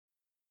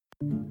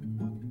All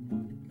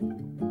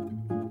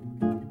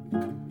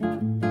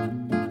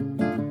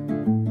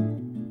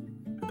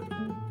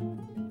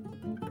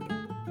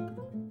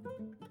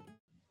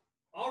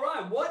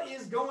right, what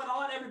is going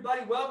on,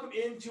 everybody? Welcome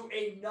into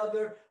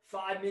another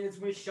 5 Minutes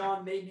with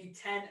Sean, maybe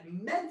 10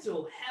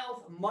 Mental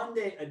Health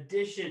Monday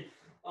edition.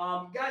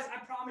 Guys,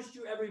 I promised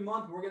you every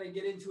month we're going to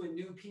get into a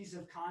new piece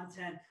of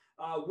content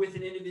with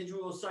an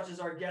individual such as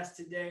our guest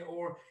today,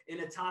 or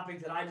in a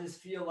topic that I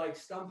just feel like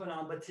stumping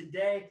on. But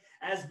today,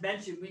 as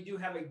mentioned, we do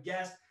have a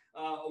guest,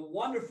 a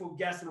wonderful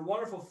guest and a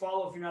wonderful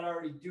follow if you're not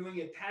already doing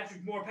it.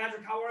 Patrick Moore.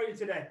 Patrick, how are you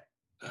today?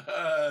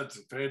 It's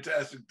a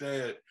fantastic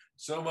day.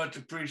 So much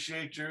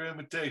appreciate your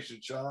invitation,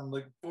 Sean.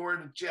 Looking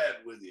forward to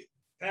chatting with you.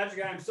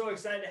 Patrick, I'm so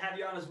excited to have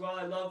you on as well.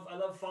 I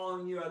love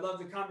following you. I love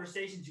the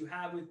conversations you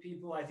have with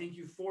people. I think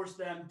you force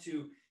them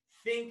to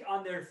think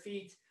on their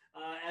feet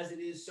as it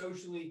is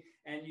socially,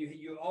 and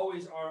you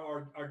always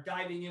are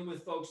diving in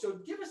with folks. So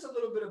give us a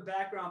little bit of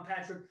background,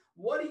 Patrick.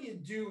 What do you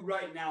do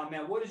right now,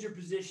 man? What is your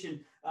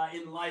position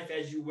in life,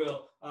 as you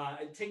will?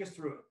 Take us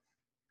through it.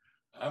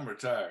 I'm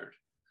retired.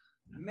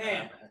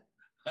 Man.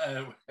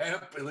 I'm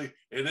happily,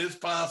 it is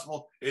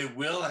possible. It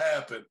will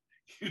happen.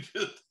 You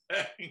just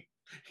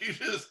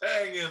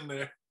hang in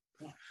there.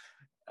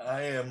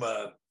 I am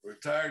a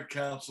retired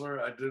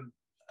counselor. I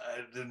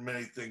did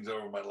many things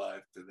over my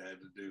life that I had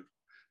to do,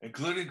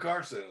 including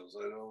car sales.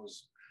 I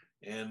was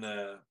in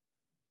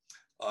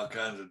all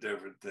kinds of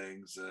different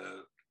things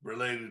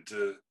related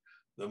to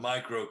the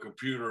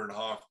microcomputer and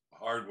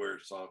hardware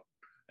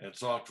and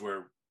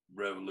software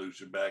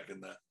revolution back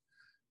in the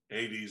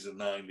 80s and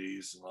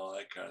 90s and all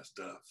that kind of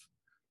stuff,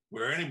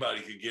 where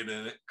anybody could get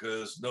in it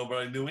because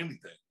nobody knew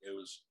anything.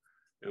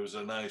 It was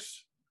a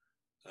nice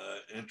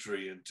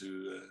entry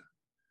into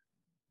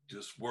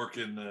just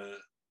working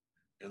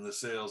in the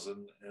sales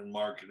and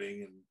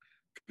marketing and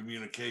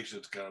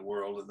communications kind of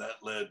world, and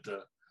that led to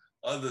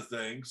other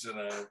things. And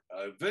I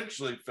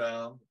eventually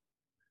found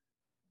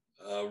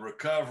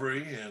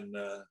recovery, and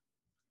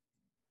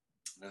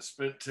I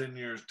spent 10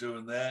 years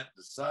doing that.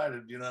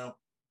 Decided,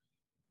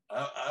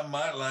 I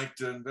might like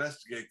to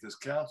investigate this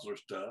counselor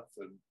stuff.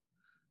 And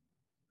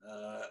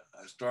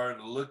I started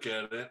to look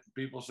at it.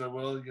 People said,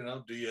 well,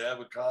 do you have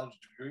a college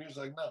degree? It's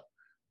like, no.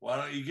 Why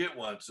don't you get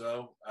one?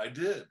 So I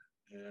did,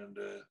 and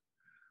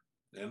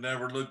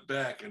never looked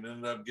back, and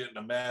ended up getting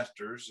a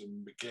master's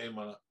and became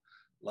a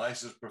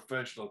licensed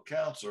professional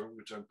counselor,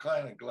 which I'm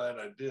kind of glad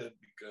I did,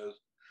 because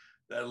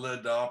that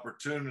led to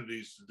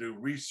opportunities to do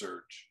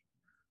research.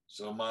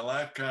 So my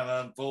life kind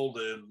of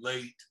unfolded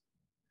late,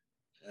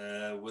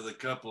 with a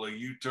couple of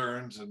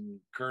U-turns and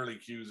curly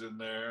cues in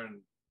there,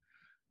 and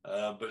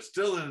but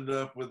still ended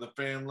up with a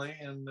family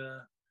and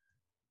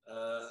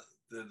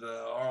that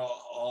are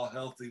all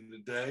healthy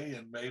today,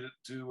 and made it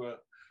to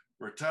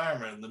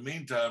retirement. In the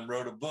meantime,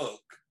 wrote a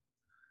book.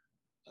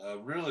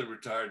 Really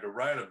retired to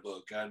write a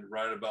book. I had to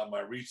write about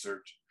my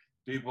research.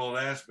 People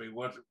had asked me,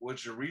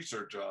 what's your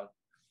research on?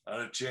 I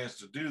had a chance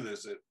to do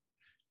this at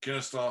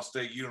Kennesaw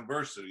State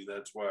University.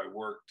 That's where I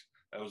worked.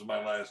 That was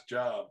my last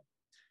job.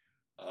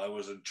 I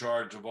was in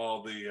charge of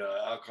all the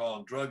alcohol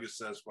and drug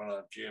assessment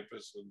on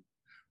campus, and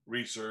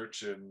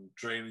research and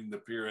training the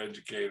peer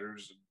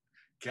educators and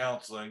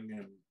counseling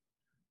and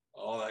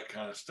all that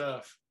kind of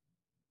stuff.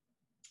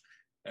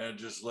 And it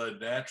just led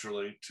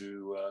naturally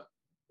to,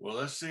 well,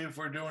 let's see if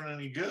we're doing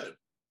any good.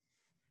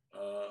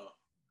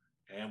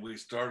 And we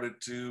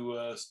started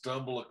to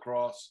stumble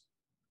across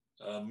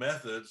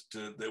methods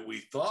that we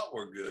thought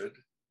were good,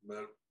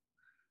 but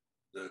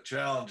the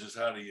challenge is,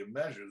 how do you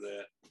measure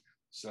that?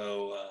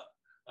 So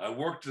I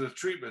worked at a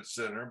treatment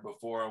center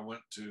before I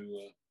went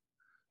to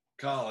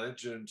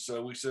college. And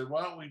so we said,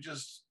 why don't we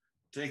just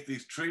take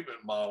these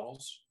treatment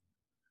models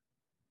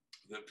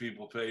that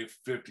people pay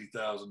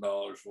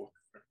 $50,000 for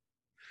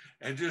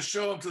and just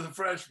show them to the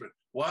freshmen?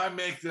 Why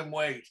make them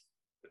wait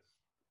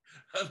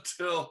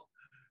until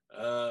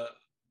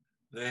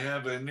they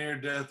have a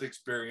near-death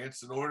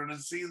experience in order to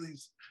see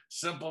these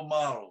simple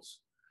models?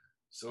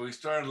 So we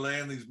started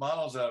laying these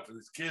models out for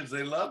these kids.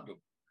 They loved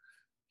them.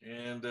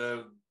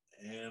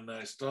 And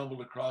I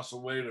stumbled across a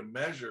way to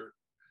measure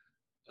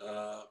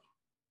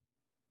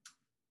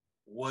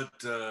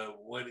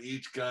what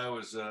each guy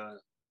was,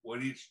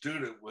 what each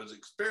student was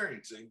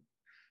experiencing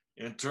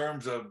in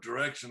terms of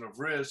direction of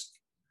risk,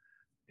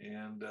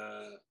 and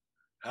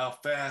how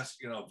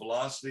fast,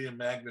 velocity and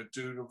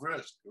magnitude of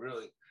risk.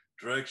 Really,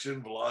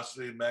 direction,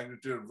 velocity, and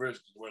magnitude of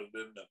risk is what it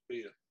ended up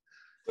being.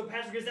 So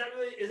Patrick, is that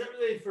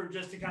really, for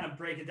just to kind of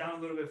break it down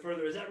a little bit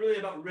further, is that really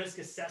about risk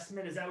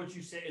assessment? Is that what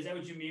you say? Is that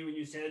what you mean when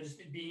you say that? Just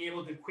being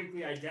able to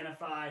quickly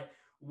identify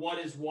what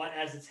is what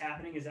as it's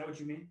happening? Is that what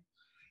you mean?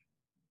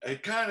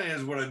 It kind of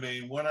is what I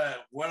mean. What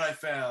I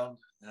found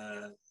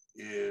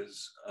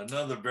is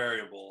another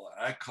variable.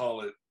 I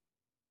call it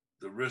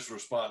the risk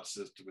response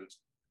system. It's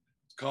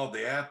called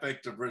the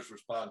affective risk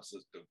response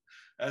system.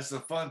 That's the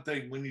fun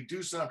thing. When you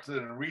do something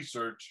in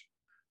research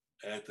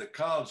at the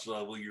college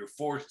level, you're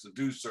forced to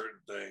do certain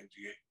things.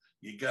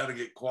 You got to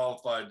get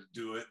qualified to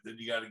do it. Then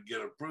you got to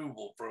get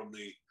approval from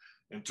the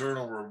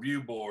internal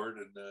review board,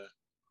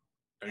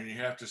 and you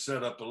have to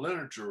set up a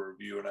literature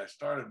review. And I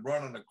started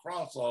running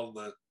across all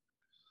the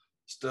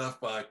stuff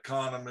by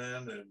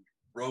Kahneman and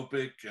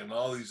Ropick and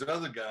all these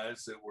other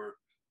guys that were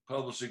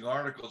publishing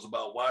articles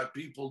about why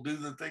people do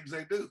the things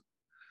they do.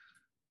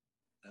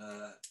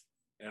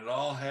 And it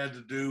all had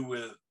to do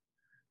with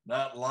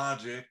not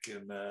logic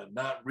and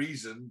not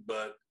reason,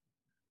 but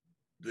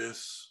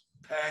this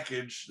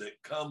package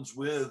that comes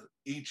with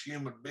each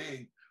human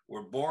being.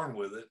 We're born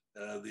with it,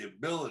 the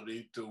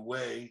ability to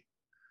weigh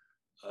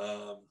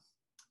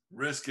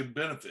risk and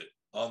benefit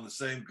on the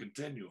same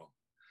continuum.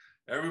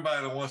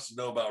 Everybody wants to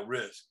know about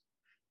risk.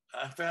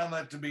 I found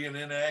that to be an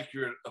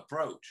inaccurate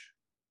approach.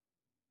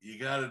 You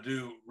got to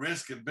do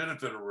risk and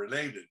benefit are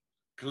related,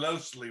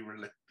 closely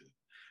related.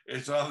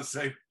 It's all the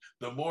same.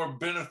 The more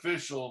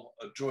beneficial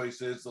a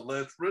choice is, the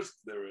less risk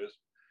there is.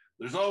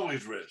 There's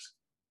always risk.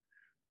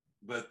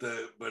 But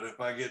if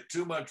I get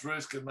too much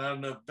risk and not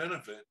enough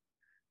benefit,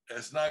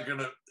 that's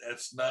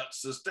not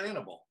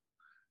sustainable.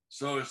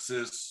 So it's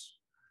this,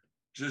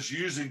 just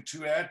using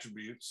two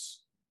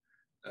attributes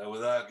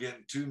without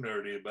getting too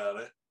nerdy about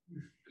it,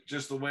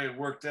 just the way it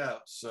worked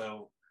out.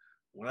 So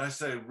when I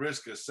say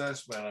risk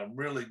assessment, I'm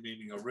really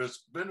meaning a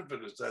risk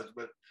benefit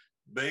assessment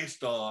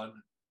based on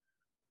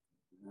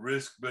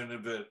risk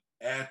benefit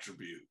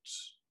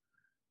attributes.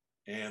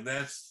 And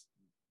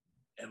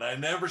I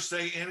never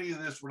say any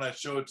of this when I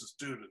show it to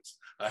students.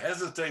 I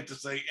hesitate to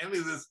say any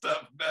of this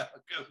stuff now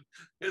because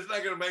it's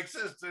not going to make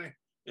sense to me.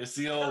 It's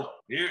the old,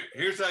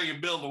 here's how you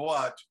build a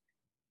watch.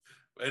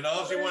 And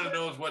all you want to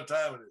know is what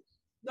time it is.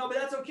 No, but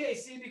that's okay.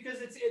 See, because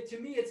to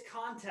me, it's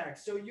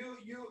context. So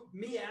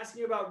me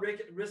asking you about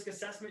risk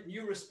assessment and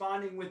you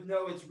responding with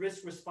no, it's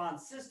risk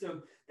response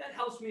system. That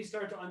helps me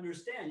start to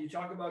understand. You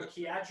talk about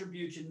key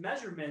attributes and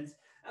measurements.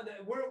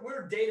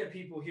 We're data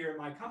people here at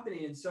my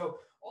company. And so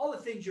all the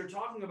things you're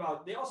talking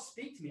about, they all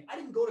speak to me. I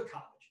didn't go to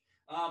college.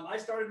 I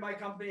started my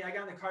company. I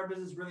got in the car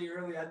business really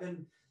early. I've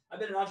been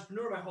an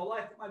entrepreneur my whole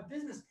life. But my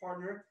business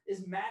partner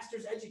is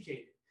master's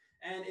educated.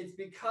 And it's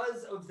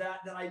because of that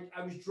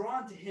I was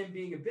drawn to him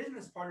being a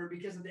business partner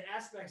because of the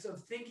aspects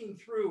of thinking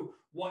through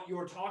what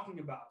you're talking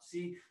about.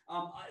 See,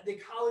 the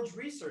college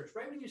research,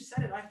 right when you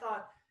said it, I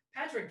thought,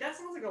 Patrick, that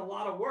sounds like a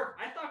lot of work.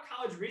 I thought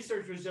college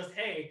research was just,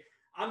 hey,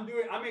 I'm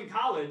in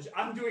college,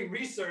 I'm doing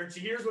research,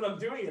 here's what I'm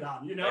doing it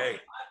on, you know?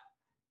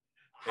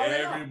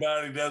 Hey,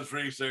 everybody does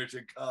research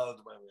in college,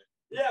 my man.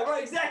 Yeah,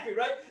 right,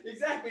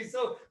 exactly.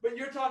 So, but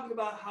you're talking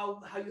about how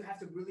you have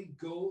to really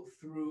go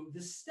through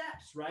the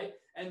steps, right?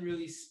 And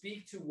really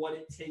speak to what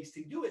it takes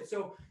to do it.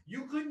 So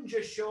you couldn't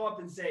just show up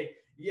and say,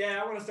 yeah,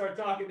 I want to start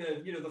talking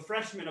to, the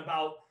freshmen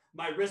about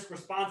my risk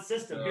response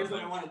system. Here's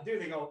what I want to do.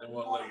 They go,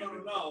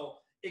 no.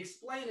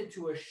 Explain it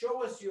to us,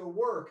 show us your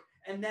work,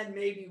 and then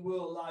maybe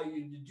we'll allow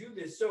you to do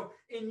this. So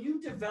in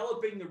you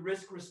developing the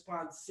risk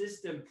response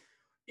system,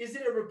 is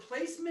it a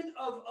replacement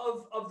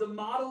of the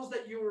models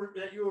that you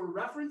were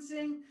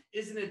referencing?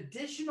 Is it an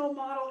additional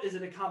model? Is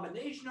it a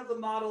combination of the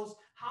models?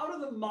 How do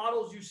the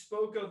models you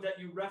spoke of that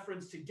you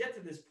referenced to get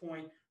to this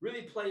point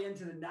really play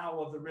into the now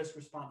of the risk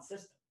response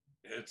system?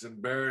 It's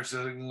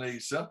embarrassingly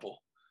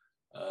simple.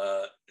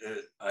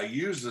 I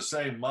use the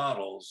same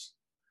models.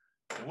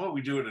 And what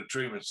we do at a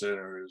treatment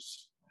center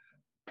is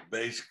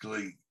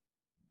basically,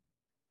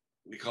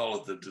 we call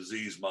it the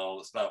disease model.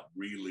 It's not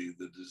really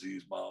the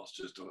disease model. It's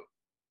just a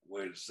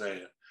way to say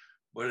it,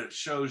 but it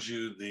shows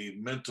you the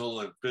mental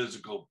and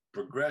physical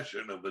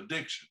progression of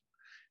addiction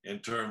in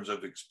terms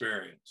of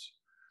experience.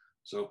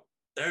 So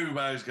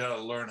everybody's got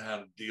to learn how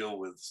to deal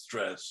with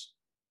stress.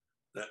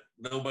 That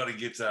nobody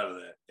gets out of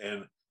that,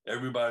 and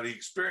everybody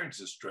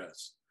experiences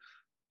stress.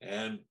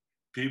 And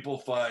people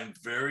find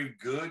very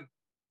good,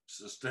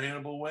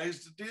 sustainable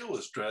ways to deal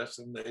with stress,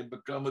 and they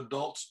become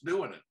adults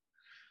doing it.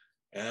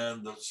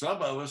 And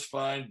some of us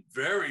find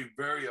very,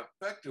 very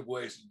effective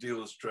ways to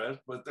deal with stress,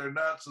 but they're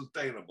not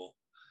sustainable.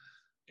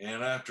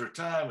 And after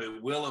time,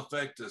 it will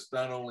affect us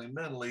not only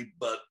mentally,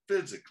 but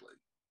physically.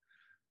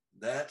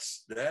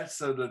 That's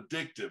an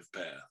addictive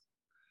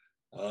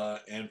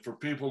path. And for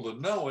people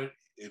to know it,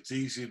 it's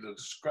easy to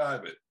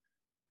describe it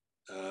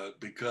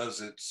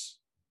because it's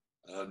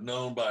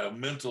known by a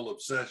mental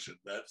obsession.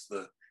 That's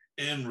the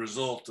end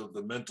result of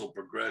the mental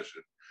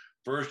progression.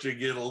 First, you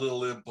get a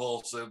little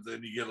impulsive,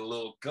 then you get a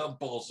little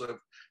compulsive,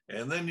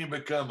 and then you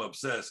become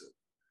obsessive.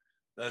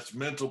 That's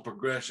mental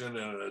progression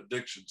in an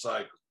addiction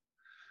cycle.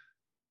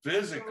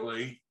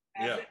 Physically,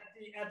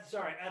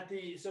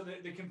 so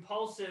the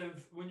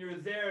compulsive, when you're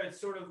there, it's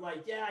sort of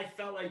like, yeah, I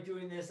felt like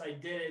doing this, I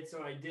did it,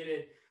 so I did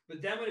it.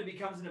 But then when it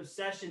becomes an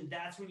obsession,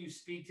 that's when you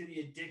speak to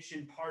the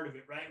addiction part of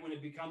it, right? When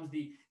it becomes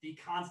the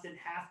constant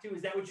have to.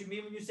 Is that what you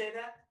mean when you say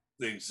that?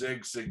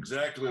 That's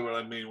exactly what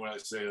I mean when I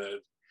say that.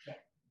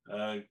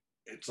 Okay.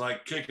 It's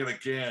like kicking a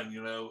can,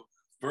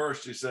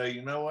 First you say,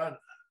 you know what?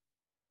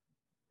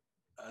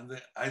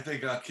 I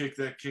think I'll kick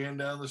that can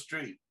down the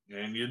street.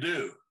 And you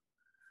do.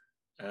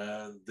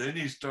 And then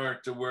you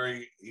start to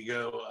where you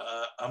go,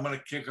 I'm going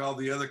to kick all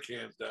the other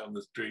cans down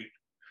the street,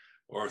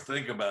 or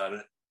think about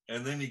it.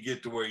 And then you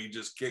get to where you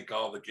just kick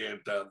all the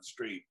cans down the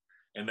street.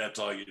 and that's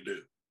all you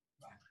do.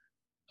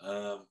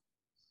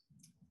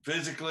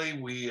 Physically,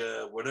 we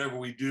whatever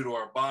we do to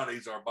our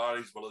bodies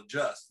will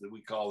adjust. That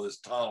we call this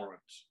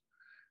tolerance.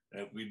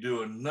 And if we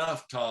do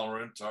enough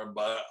tolerance, our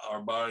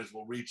bodies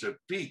will reach a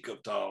peak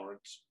of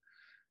tolerance.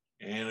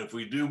 And if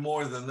we do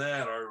more than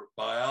that, our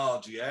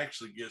biology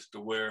actually gets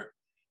to where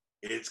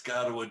it's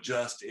got to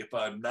adjust if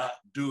I'm not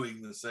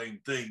doing the same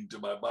thing to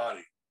my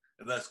body.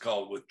 And that's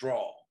called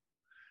withdrawal.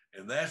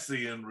 And that's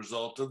the end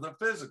result of the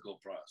physical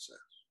process.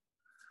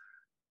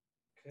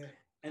 Okay.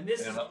 And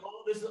this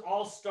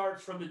all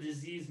starts from the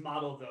disease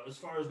model, though, as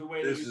far as the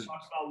way that you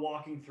talk about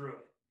walking through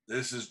it.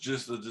 This is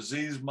just the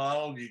disease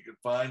model. You can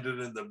find it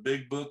in the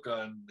big book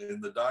in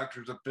the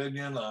doctor's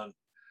opinion on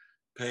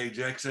page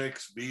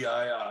XXVII.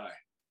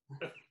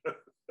 All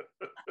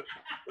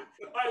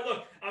right,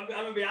 look, I'm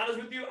going to be honest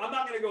with you. I'm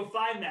not going to go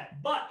find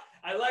that. But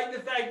I like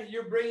the fact that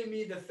you're bringing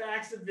me the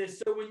facts of this.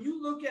 So when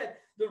you look at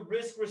the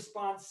risk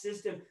response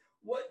system,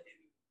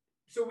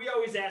 so we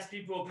always ask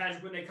people,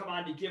 Patrick, when they come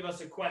on to give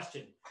us a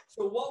question.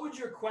 So what would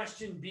your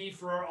question be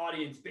for our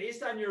audience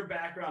based on your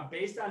background,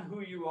 based on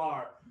who you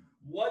are?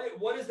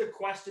 What is the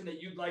question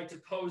that you'd like to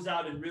pose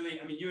out? And really,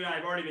 I mean, you and I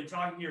have already been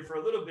talking here for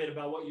a little bit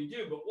about what you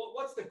do, but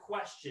what's the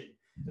question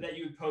that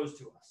you would pose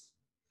to us?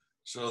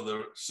 So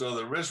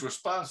the risk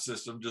response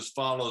system just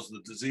follows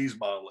the disease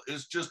model.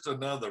 It's just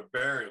another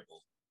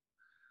variable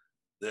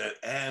that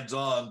adds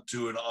on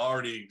to an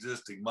already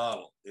existing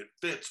model. It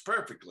fits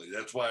perfectly.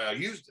 That's why I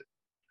used it,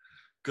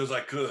 because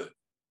I could.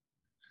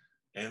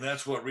 And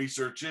that's what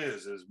research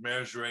is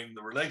measuring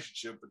the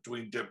relationship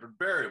between different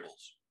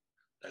variables.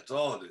 That's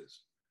all it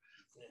is.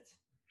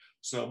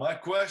 So my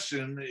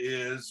question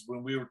is,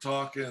 when we were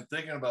talking and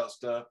thinking about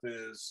stuff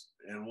is,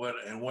 and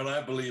what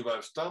I believe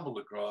I've stumbled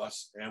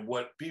across and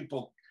what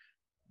people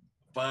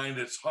find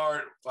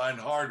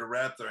hard to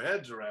wrap their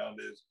heads around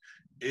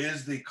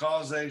is the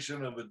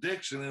causation of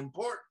addiction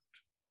important?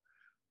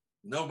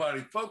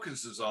 Nobody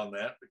focuses on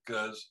that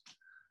because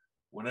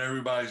when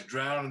everybody's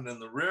drowning in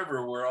the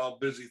river, we're all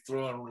busy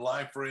throwing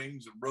life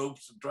rings and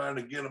ropes and trying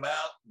to get them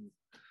out and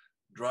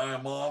dry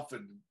them off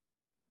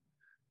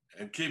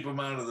and keep them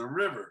out of the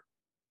river.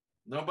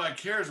 Nobody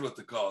cares what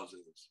the cause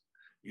is.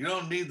 You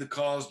don't need the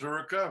cause to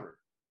recover.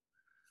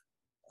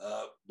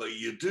 But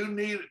you do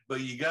need it,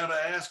 but you got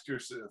to ask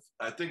yourself.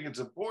 I think it's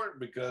important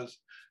because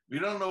if you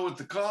don't know what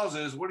the cause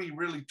is, what are you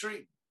really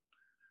treating?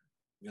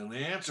 You know, the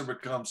answer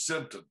becomes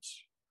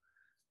symptoms.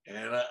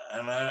 And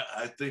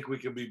I think we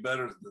can be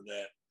better than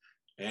that.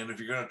 And if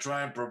you're going to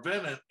try and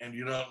prevent it and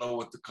you don't know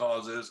what the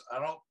cause is, I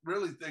don't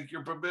really think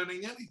you're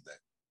preventing anything.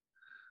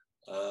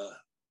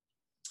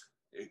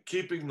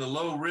 Keeping the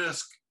low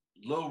risk,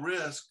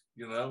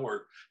 you know,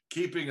 or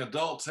keeping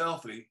adults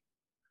healthy,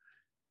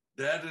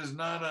 that is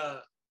not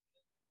a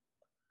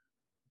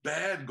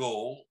bad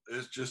goal.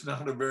 It's just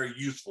not a very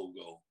useful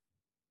goal.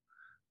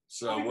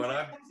 So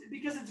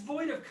because it's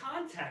void of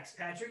context,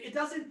 Patrick. It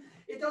doesn't,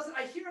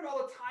 I hear it all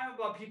the time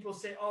about people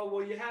say, oh,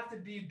 well, you have to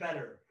be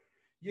better.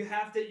 You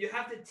have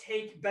to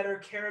take better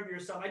care of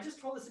yourself. I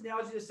just told this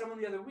analogy to someone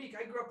the other week.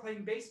 I grew up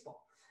playing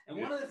baseball. And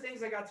one of the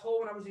things I got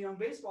told when I was a young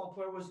baseball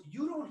player was,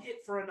 you don't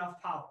hit for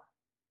enough power.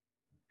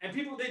 And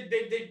people,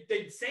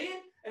 they'd say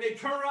it and they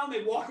turn around,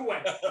 they walk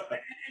away.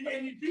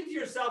 and you think to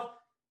yourself,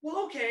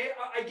 well, okay,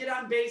 I get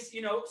on base,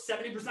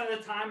 70% of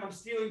the time, I'm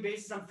stealing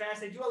bases, I'm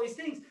fast, I do all these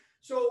things.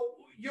 So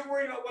you're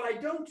worried about what I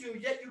don't do,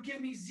 yet you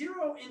give me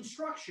zero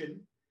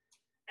instruction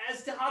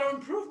as to how to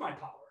improve my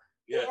power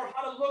or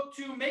how to look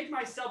to make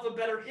myself a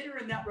better hitter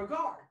in that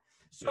regard.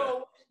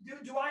 So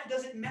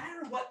does it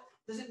matter what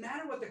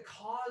the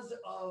cause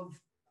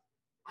of,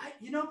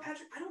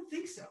 Patrick, I don't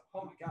think so.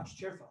 Oh my gosh,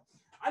 chair fell.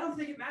 I don't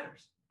think it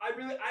matters. I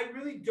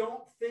really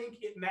don't think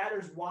it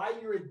matters why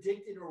you're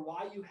addicted or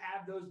why you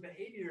have those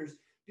behaviors,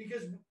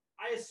 because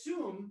I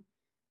assume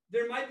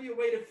there might be a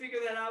way to figure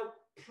that out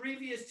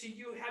previous to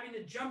you having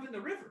to jump in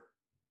the river,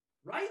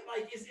 right?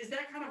 Like, is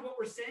that kind of what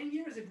we're saying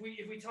here? Is if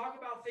we talk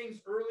about things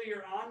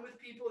earlier on with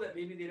people that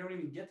maybe they don't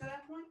even get to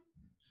that point?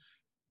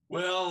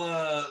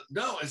 Well,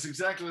 no, it's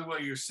exactly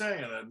what you're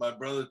saying. My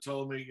brother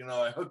told me,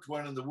 I hooked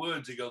one in the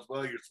woods. He goes,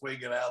 well, you're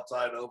swinging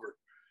outside over,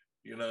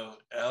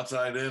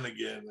 outside in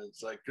again. And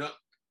it's like,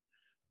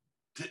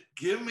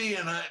 give me,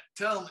 and I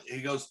tell him,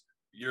 he goes,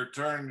 you're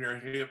turning your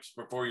hips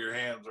before your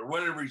hands, or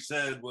whatever he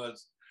said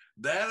was,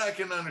 that I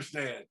can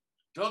understand.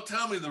 Don't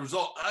tell me the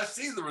result. I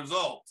see the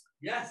result.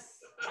 Yes.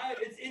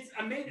 It's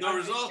amazing. The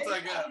results I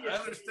got, I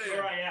understand.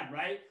 Where I am,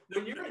 right?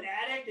 When you're an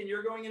addict and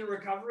you're going into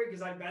recovery,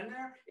 because I've been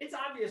there, it's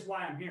obvious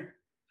why I'm here.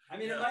 I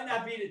mean, it might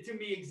not be to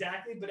me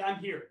exactly, but I'm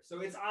here.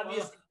 So it's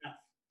obvious enough.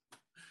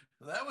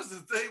 That was the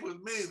thing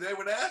with me. They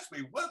would ask me,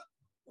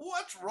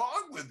 what's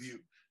wrong with you?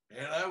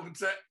 And I would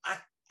say,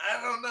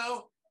 I don't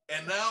know.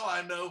 And now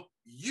I know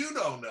you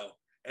don't know.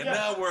 And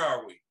now where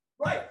are we?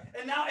 Right.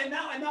 And now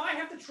I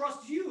have to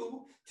trust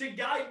you to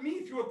guide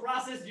me through a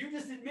process you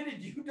just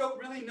admitted you don't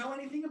really know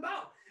anything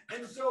about.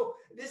 And so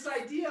this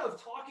idea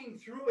of talking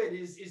through it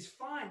is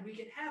fine. We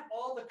can have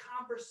all the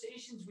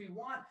conversations we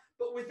want,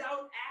 but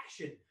without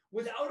action,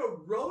 without a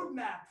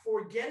roadmap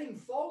for getting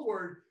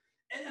forward,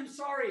 and I'm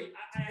sorry,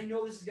 I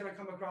know this is going to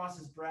come across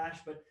as brash,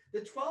 but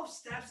the 12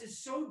 steps is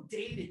so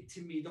dated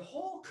to me. The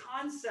whole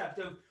concept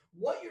of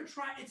what you're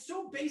trying, it's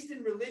so based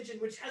in religion,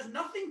 which has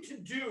nothing to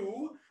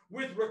do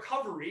with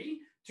recovery.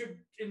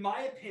 In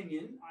my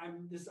opinion, I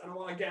don't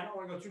want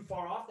to go too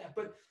far off that,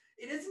 but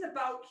it isn't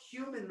about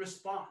human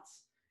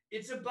response.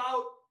 It's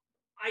about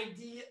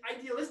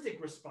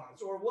idealistic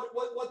response, or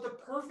what the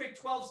perfect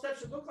 12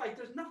 steps should look like.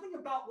 There's nothing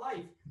about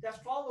life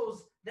that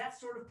follows that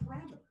sort of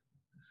parameter.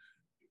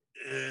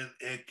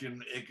 It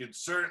can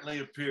certainly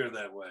appear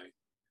that way.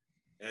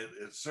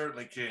 It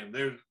certainly can.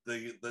 There's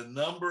the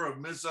number of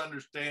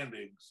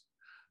misunderstandings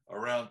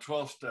around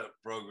 12-step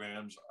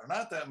programs are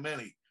not that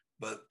many,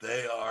 but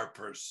they are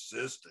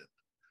persistent.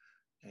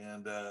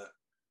 And the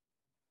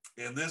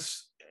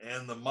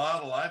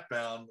model I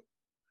found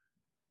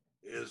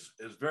is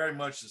very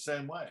much the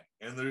same way.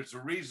 And there's a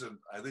reason.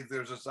 I think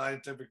there's a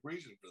scientific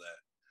reason for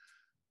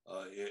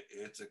that.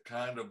 It's a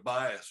kind of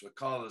bias. We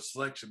call it a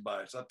selection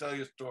bias. I'll tell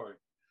you a story.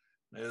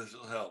 Maybe this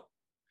will help.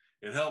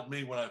 It helped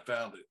me when I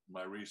found it in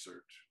my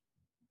research.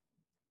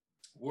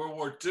 World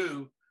War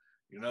II,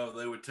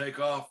 they would take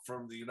off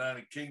from the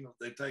United Kingdom.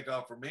 They take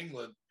off from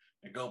England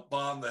and go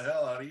bomb the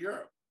hell out of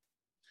Europe.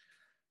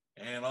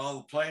 And all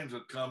the planes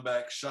would come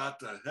back, shot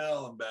to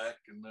hell and back,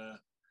 and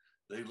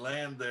they'd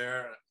land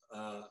there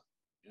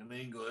in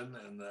England,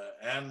 and the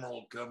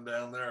admiral would come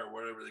down there, or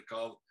whatever they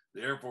call it.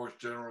 The Air Force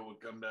general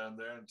would come down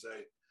there and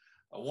say,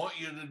 I want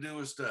you to do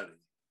a study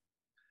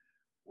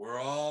where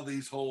all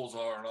these holes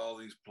are in all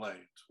these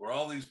planes, where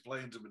all these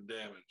planes have been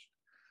damaged,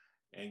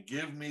 and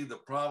give me the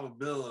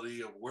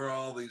probability of where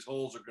all these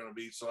holes are going to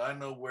be so I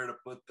know where to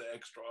put the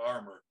extra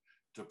armor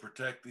to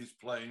protect these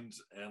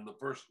planes and the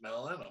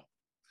personnel in them.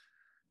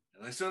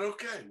 And they said,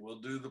 okay,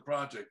 we'll do the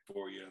project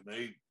for you. And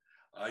they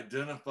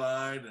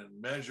identified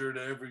and measured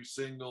every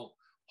single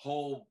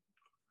hole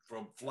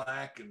from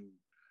flak and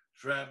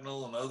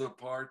shrapnel and other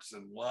parts,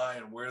 and why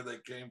and where they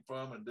came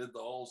from, and did the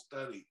whole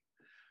study.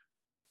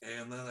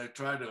 And then they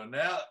tried to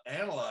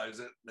analyze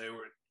it. They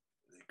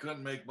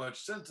couldn't make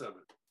much sense of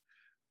it.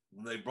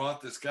 When they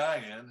brought this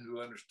guy in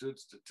who understood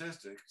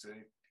statistics, and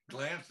he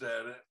glanced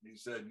at it and he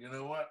said, you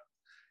know what?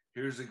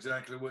 Here's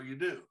exactly what you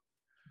do.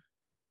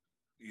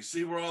 You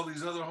see where all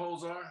these other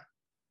holes are?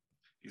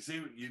 You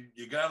see,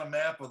 you got a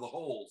map of the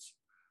holes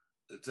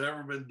that's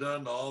ever been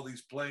done to all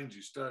these planes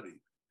you studied.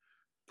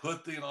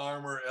 Put the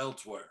armor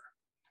elsewhere.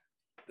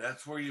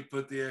 That's where you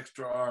put the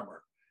extra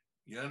armor.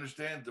 You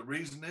understand? The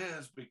reason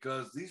is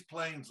because these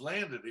planes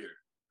landed here.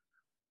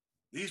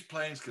 These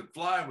planes could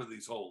fly with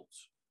these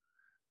holes.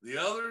 The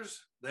others,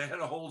 they had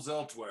holes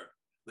elsewhere.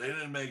 They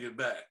didn't make it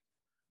back.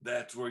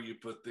 That's where you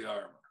put the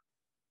armor.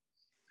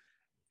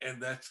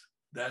 And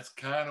that's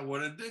kind of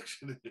what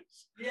addiction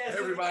is. Yeah,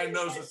 everybody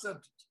knows the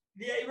symptoms.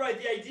 Yeah, right.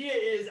 The idea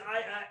is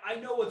I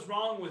know what's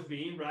wrong with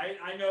me, right?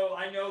 I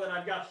know that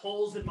I've got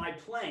holes in my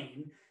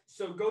plane.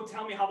 So go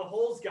tell me how the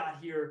holes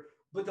got here.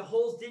 But the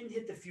holes didn't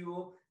hit the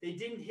fuel. They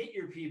didn't hit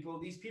your people.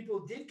 These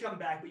people did come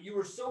back, but you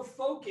were so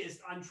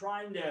focused on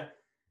trying to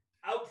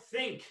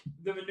outthink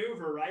the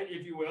maneuver, right,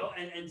 if you will,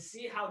 and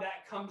see how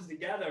that comes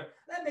together.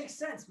 That makes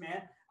sense,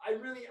 man. I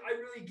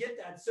really get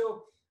that.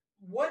 So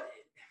what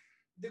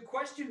the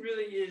question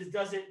really is,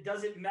 does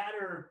it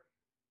matter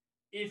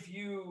if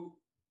you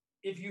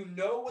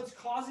know what's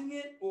causing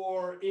it,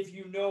 or if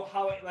you know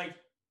how it, like,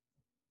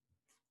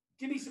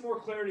 give me some more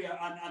clarity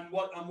on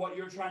what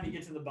you're trying to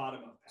get to the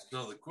bottom of.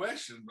 So the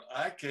question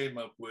I came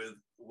up with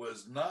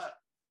was not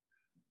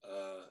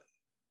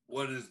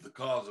what is the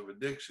cause of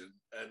addiction.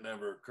 That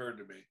never occurred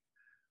to me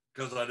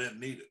because I didn't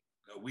need it.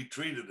 We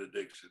treated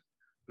addiction.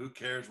 Who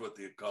cares what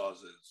the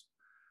cause is?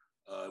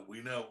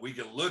 We know we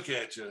can look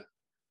at you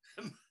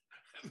and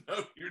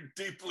know you're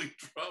deeply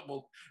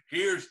troubled.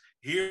 Here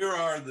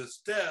are the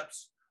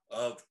steps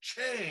of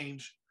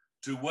change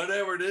to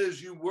whatever it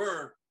is you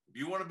were. If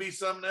you want to be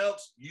something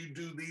else, you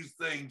do these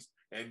things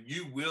and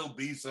you will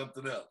be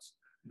something else.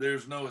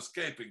 There's no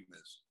escaping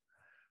this.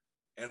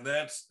 And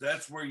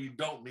that's where you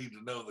don't need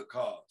to know the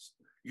cause.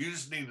 You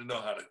just need to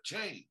know how to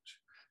change.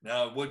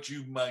 Now, what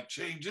you might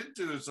change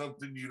into is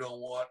something you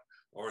don't want,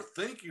 or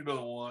think you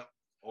don't want,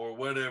 or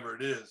whatever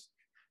it is.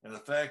 And the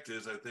fact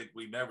is, I think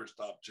we never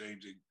stop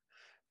changing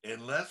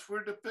unless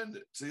we're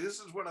dependent. See, this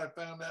is what I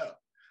found out.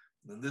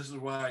 And this is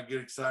why I get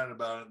excited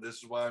about it.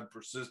 This is why I'm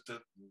persistent.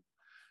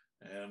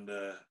 And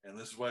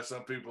this is why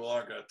some people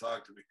aren't going to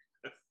talk to me.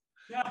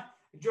 Yeah,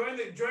 join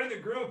the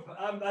group.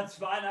 That's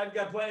fine. I've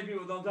got plenty of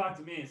people who don't talk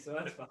to me, so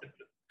that's fine.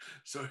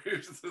 So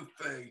here's the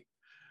thing.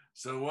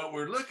 So what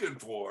we're looking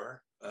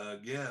for,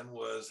 again,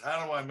 was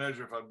how do I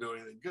measure if I'm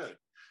doing anything good?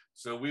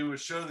 So we would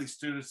show these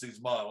students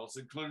these models,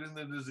 including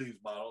the disease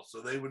model,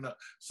 so they would know.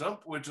 Some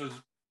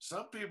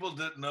people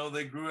didn't know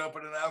they grew up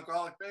in an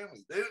alcoholic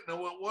family. They didn't know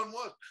what one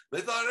was.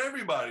 They thought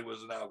everybody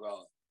was an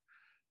alcoholic.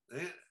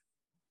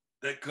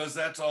 Because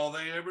that's all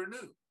they ever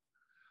knew.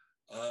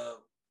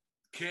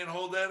 Can't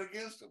hold that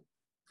against them.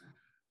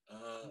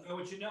 You know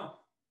what you know.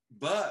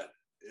 But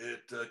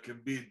it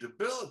can be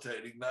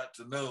debilitating not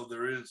to know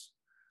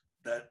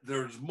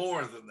there's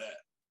more than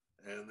that.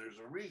 And there's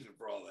a reason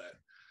for all that.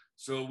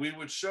 So we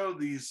would show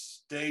these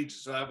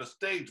stages. So I have a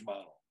stage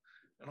model.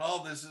 And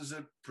all this is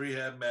at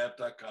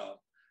prehabmath.com.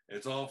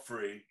 It's all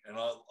free. And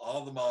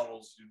all the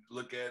models you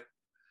look at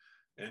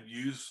and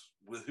use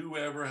with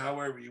whoever,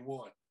 however you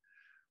want.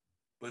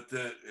 But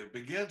it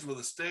begins with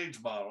a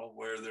stage model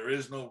where there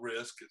is no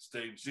risk at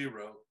stage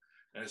 0.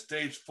 And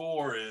stage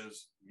 4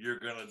 is you're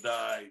going to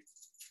die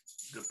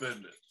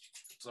dependent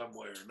some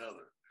way or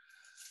another.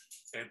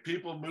 And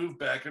people move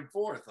back and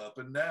forth, up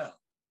and down.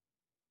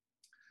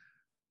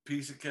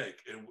 Piece of cake.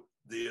 And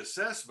the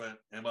assessment,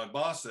 and my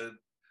boss said,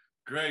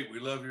 great, we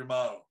love your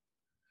model.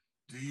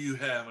 Do you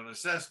have an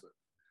assessment?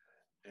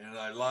 And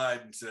I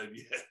lied and said,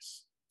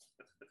 yes.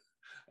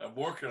 I'm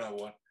working on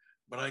one,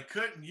 but I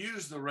couldn't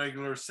use the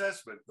regular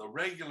assessment. The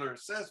regular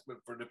assessment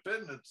for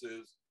dependence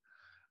is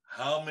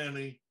how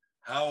many,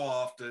 how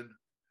often,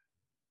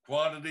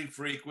 quantity,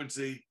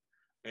 frequency,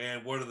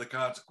 and what are the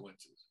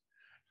consequences?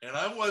 And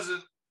I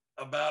wasn't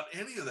about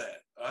any of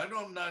that.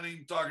 I'm not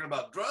even talking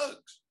about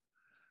drugs.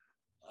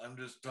 I'm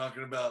just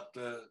talking about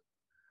you're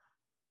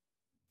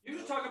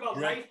just talking about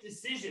life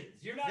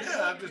decisions. You're not.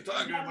 Yeah, I'm just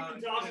talking about.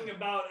 Even talking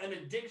about an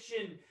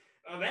addiction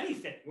of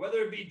anything, whether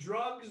it be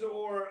drugs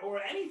or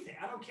anything.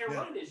 I don't care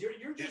what it is.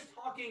 You're just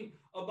talking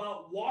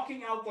about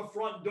walking out the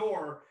front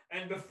door,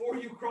 and before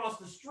you cross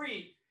the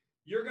street,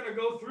 you're gonna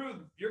go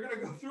through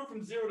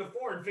from 0 to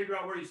 4 and figure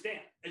out where you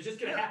stand. It's just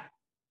gonna happen.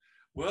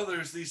 Well,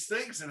 there's these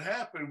things that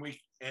happen.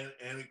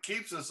 And it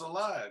keeps us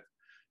alive,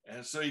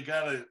 and so you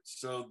gotta.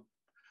 So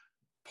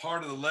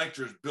part of the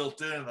lecture is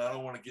built in. I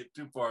don't want to get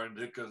too far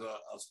into it because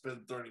I'll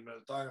spend 30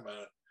 minutes talking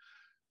about it.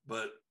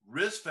 But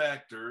risk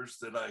factors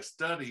that I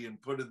study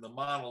and put in the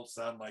model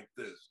sound like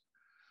this.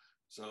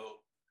 So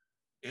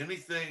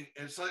anything,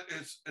 it's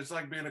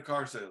like being a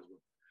car salesman.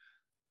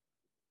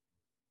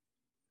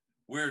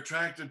 We're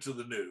attracted to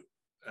the new.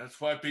 That's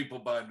why people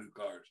buy new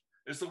cars.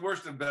 It's the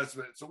worst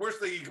investment. It's the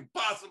worst thing you can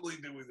possibly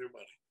do with your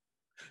money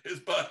is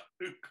buy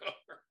a new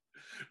car.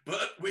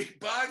 But we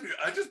buy new.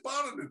 I just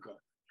bought a new car.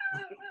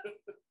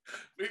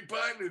 We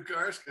buy new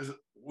cars because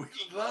we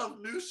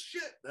love new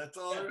shit. That's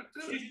all there is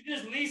to it. You should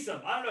just lease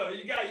them. I don't know.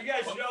 You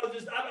guys should know.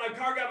 I'm a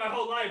car guy my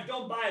whole life.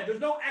 Don't buy it.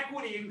 There's no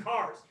equity in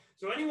cars.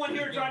 So anyone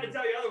here trying to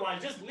tell you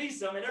otherwise, just lease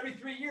them. And every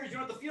 3 years, you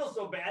don't have to feel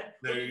so bad.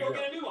 There you go.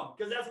 Get a new one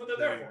because that's what they're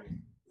there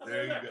for.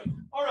 There you go.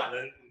 All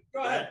right.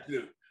 Go ahead.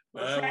 Too.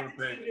 But I want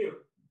to pay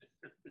you.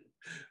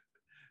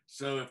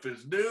 So if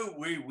it's new,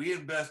 we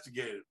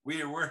investigate it.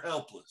 We're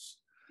helpless.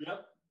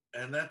 Yep.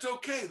 And that's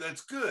okay.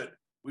 That's good.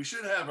 We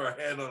should have our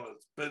head on it,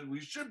 but we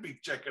should be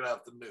checking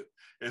out the new.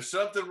 If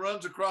something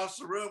runs across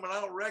the room and I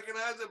don't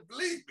recognize it,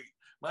 believe me,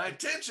 my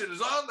attention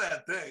is on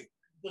that thing.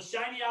 The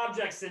shiny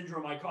object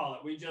syndrome, I call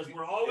it.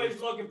 We're always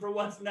looking for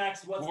what's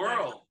next, next.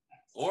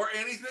 Or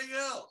anything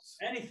else.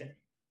 Anything.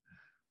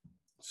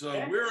 So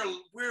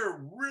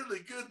we're really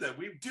good at that.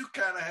 We do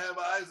kind of have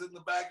eyes in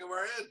the back of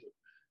our head.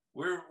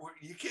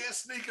 You can't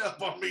sneak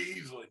up on me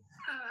easily.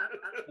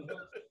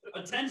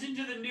 Attention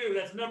to the new.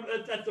 That's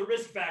the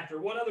risk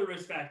factor. What other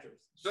risk factors?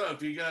 So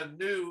if you got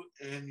new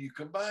and you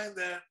combine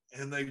that,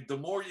 and the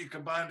more you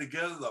combine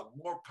together, the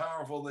more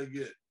powerful they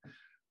get.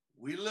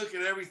 We look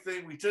at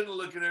everything. We tend to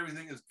look at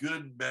everything as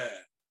good and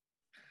bad.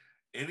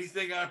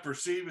 Anything I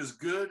perceive as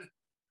good,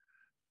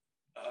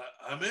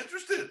 I'm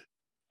interested.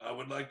 I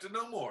would like to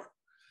know more.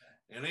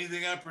 And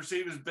anything I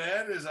perceive as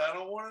bad is I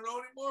don't want to know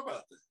any more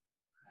about this.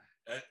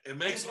 It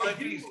makes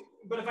life easy.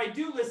 But if I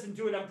do listen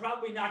to it, I'm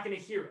probably not going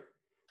to hear it.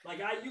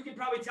 You can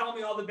probably tell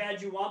me all the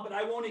bad you want, but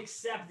I won't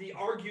accept the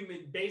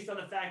argument based on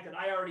the fact that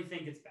I already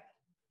think it's bad.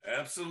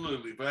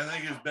 Absolutely. If I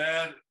think it's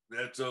bad,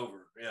 that's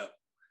over. Yeah.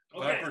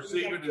 If I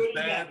perceive it as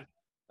bad,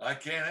 I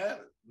can't have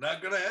it.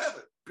 Not going to have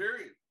it,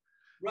 period.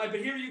 Right,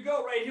 but here you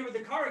go, right here with the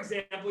car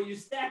example. You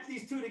stack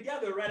these two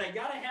together, right? I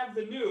got to have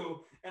the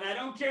new, and I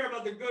don't care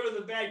about the good or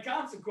the bad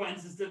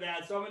consequences to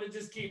that, so I'm going to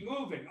just keep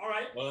moving. All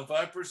right? Well, if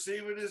I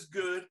perceive it as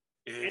good,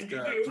 it's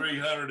got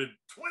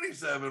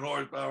 327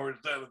 horsepower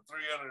instead of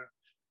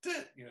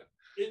 310.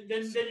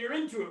 Then you're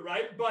into it,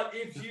 right? But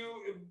if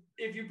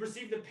you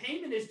perceive the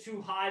payment is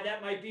too high,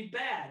 that might be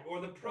bad,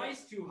 or the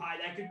price too high,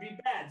 that could be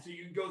bad. So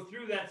you go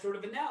through that sort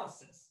of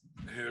analysis.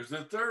 Here's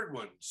the third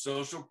one: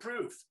 social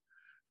proof.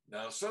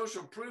 Now,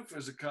 social proof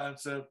is a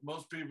concept.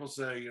 Most people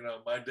say,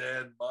 my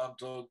dad and mom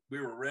we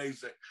were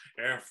raised that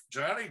if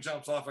Johnny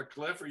jumps off a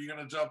cliff, are you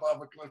going to jump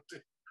off a cliff too?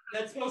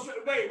 That's social.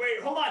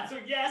 Wait, hold on. So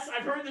yes,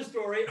 I've heard the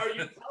story. Are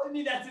you telling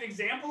me that's an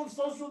example of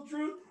social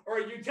truth, or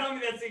are you telling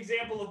me that's an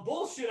example of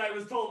bullshit I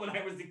was told when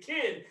I was a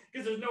kid?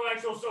 Because there's no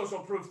actual social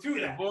proof to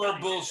that. More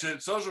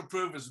bullshit. Social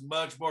proof is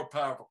much more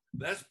powerful.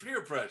 That's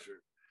peer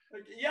pressure.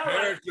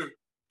 Yeah.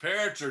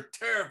 Parents are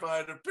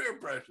terrified of peer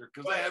pressure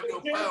because they have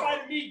no power.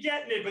 Terrified of me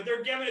getting it, but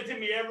they're giving it to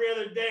me every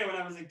other day when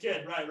I was a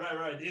kid.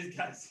 Right. These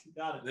guys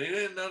got it. They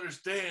didn't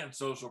understand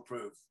social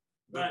proof.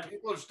 But right.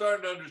 People are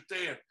starting to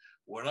understand.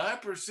 When I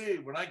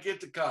get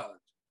to college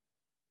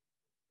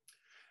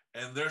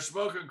and they're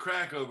smoking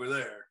crack over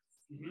there,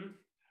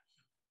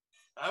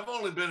 I've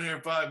only been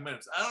here 5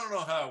 minutes. I don't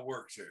know how it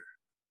works here.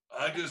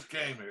 I just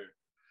came here.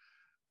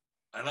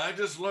 And I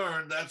just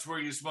learned that's where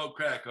you smoke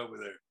crack over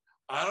there.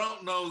 I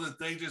don't know that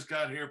they just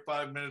got here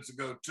 5 minutes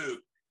ago too.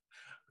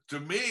 To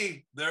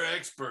me, they're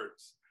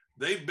experts.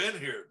 They've been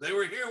here. They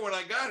were here when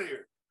I got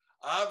here.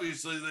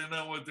 Obviously, they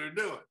know what they're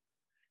doing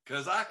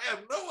because I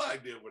have no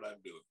idea what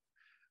I'm doing.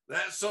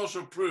 That's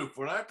social proof.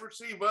 When I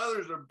perceive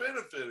others are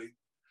benefiting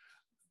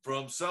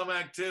from some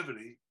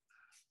activity,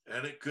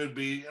 and it could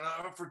be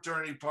a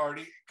fraternity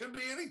party, it could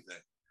be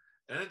anything.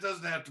 And it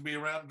doesn't have to be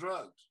around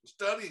drugs.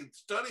 Study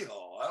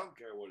hall. I don't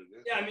care what it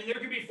is. Yeah, I mean, there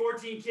could be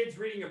 14 kids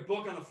reading a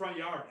book on the front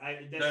yard.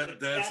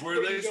 That's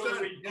where they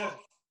study.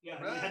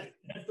 Yeah, right.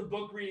 That's the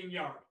book reading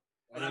yard.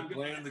 And I'm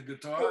playing the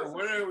guitar or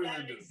whatever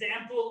they do.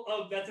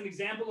 That's an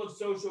example of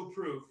social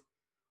proof,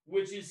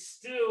 which is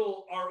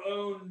still our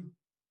own.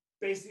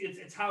 Basically,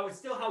 it's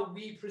still how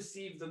we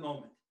perceive the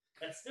moment.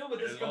 That's still what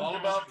this. It's all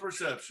about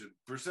perception.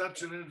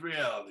 Perception is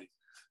reality.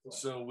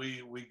 So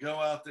we go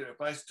out there.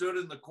 If I stood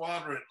in the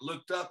quadrant,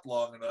 looked up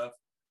long enough,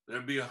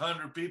 there'd be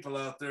 100 people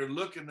out there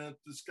looking at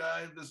the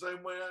sky the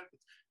same way.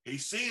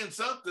 He's seeing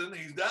something.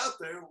 He's out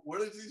there.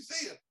 What is he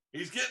seeing?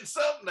 He's getting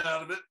something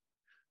out of it.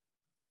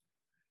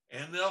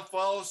 And they'll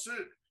follow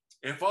suit.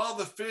 If all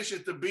the fish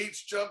at the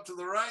beach jump to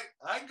the right,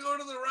 I go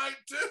to the right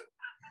too.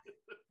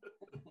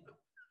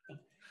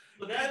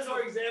 So that is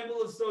our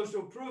example of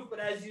social proof. But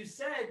as you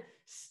said,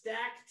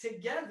 stacked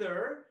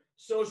together,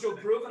 social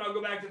proof, and I'll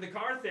go back to the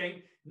car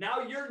thing.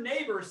 Now your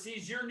neighbor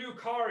sees your new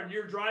car in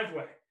your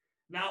driveway.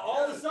 Now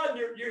all of a sudden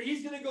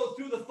he's going to go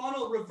through the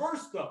funnel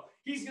reverse though.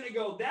 He's going to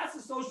go, that's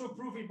a social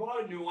proof he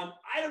bought a new one.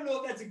 I don't know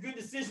if that's a good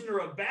decision or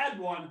a bad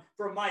one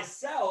for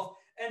myself.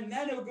 And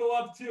then he'll go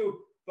up to,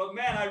 but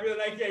man, I really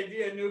like the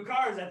idea of new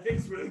cars. I think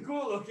it's really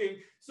cool looking.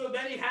 So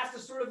then he has to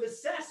sort of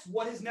assess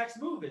what his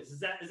next move is. Is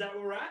that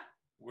where we're at?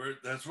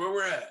 That's where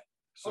we're at.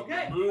 So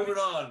okay.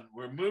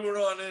 We're moving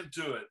on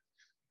into it.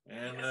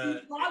 And that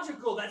seems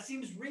logical. That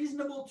seems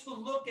reasonable to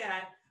look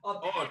at.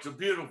 It's a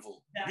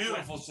beautiful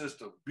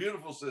system.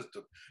 Beautiful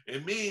system.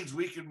 It means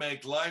we can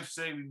make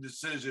life-saving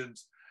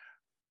decisions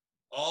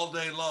all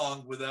day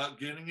long without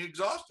getting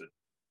exhausted.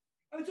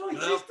 It's only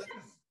 3 steps.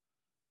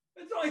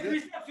 It's only 3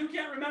 steps. You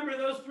can't remember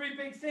those 3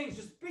 big things.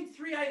 Just big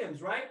 3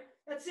 items, right?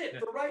 That's it.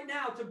 For right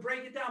now, to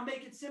break it down,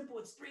 make it simple.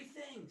 It's 3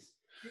 things.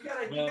 You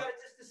gotta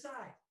just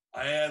decide.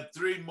 I add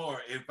 3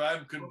 more. If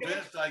I'm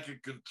convinced I can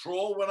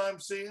control what I'm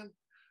seeing,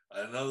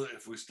 I know that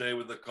if we stay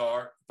with the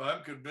car, if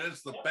I'm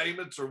convinced the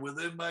payments are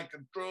within my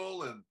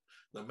control and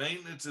the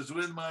maintenance is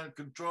within my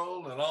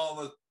control and all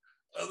the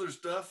other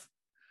stuff.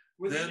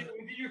 Within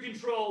your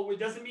control, it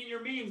doesn't mean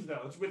your means,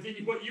 though. It's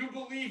within what you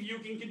believe you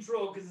can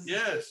control because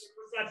it's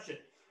perception.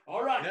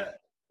 All right. Yeah.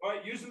 All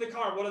right. Using the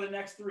car, what are the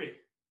next 3?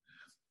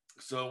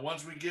 So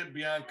once we get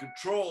beyond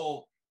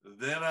control,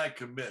 then I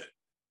commit.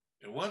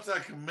 And once I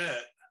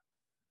commit,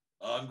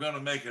 I'm going to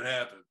make it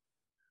happen.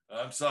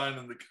 I'm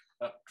signing the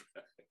contract.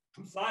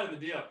 I'm signing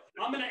the deal.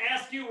 I'm going to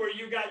ask you where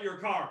you got your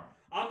car.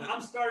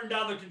 I'm starting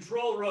down the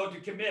control road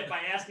to commit by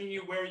asking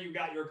you where you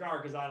got your car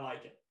because I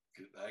like it.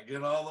 I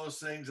get all those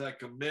things. I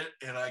commit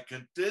and I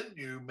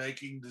continue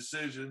making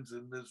decisions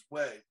in this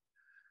way.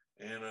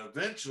 And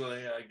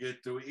eventually I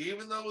get to,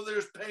 even though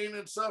there's pain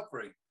and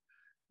suffering,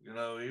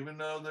 even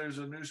though there's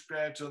a new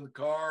scratch on the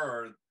car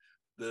or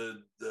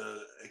the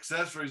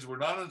accessories were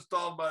not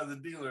installed by the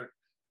dealer,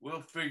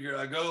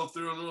 I go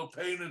through a little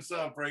pain and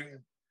suffering,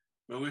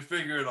 but we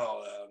figure it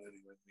all out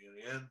anyway in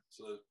the end.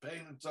 So there's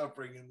pain and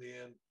suffering in the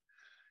end.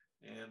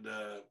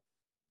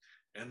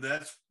 And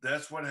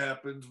that's what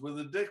happens with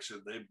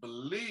addiction. They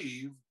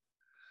believe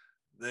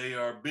they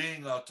are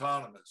being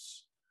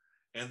autonomous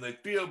and they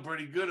feel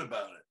pretty good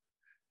about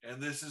it.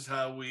 And this is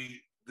how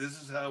we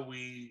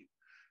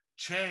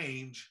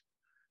change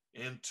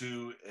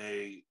into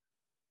a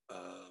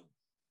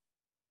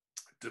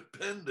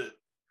dependent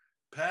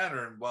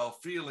pattern while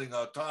feeling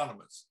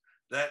autonomous.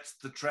 That's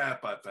the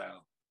trap I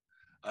found.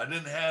 I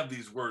didn't have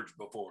these words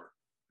before.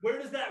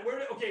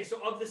 Okay,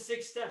 so of the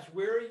 6 steps,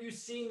 where are you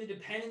seeing the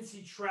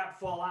dependency trap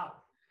fall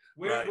out?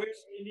 Where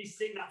in these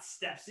 6, not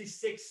steps, these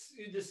 6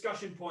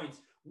 discussion points,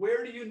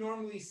 where do you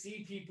normally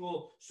see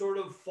people sort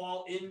of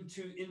fall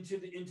into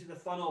the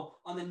funnel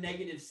on the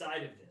negative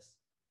side of this?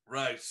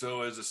 Right.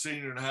 So as a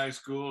senior in high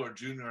school or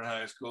junior in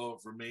high school,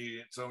 for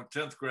me, so in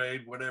 10th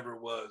grade, whatever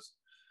it was,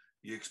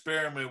 you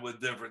experiment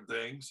with different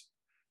things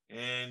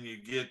and you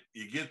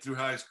get through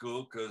high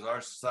school because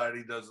our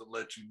society doesn't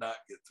let you not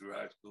get through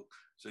high school.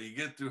 So you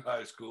get through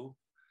high school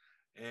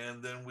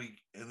and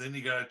then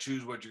you got to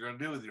choose what you're going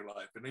to do with your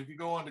life. And if you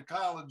go on to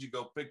college, you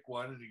go pick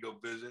one and you go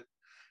visit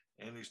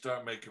and you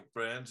start making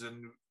friends.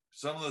 And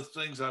some of the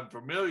things I'm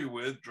familiar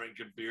with,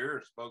 drinking beer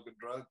or smoking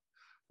drugs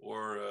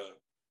or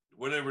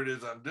whatever it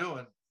is I'm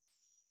doing,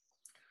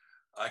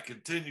 I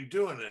continue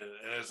doing it.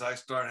 And as I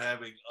start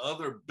having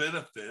other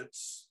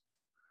benefits,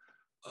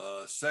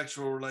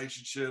 sexual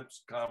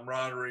relationships,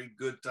 camaraderie,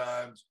 good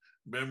times,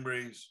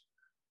 memories,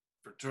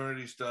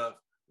 fraternity stuff,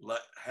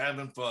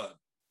 having fun,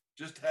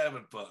 just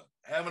having fun,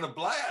 having a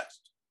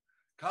blast.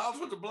 College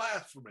was a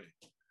blast for me.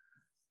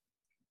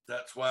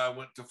 That's why I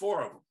went to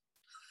 4 of them.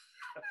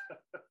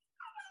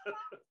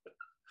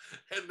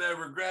 and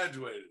never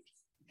graduated.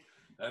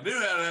 I knew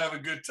how to have a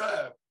good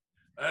time.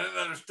 I didn't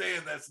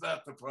understand that's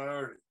not the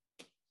priority.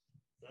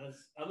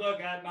 Look,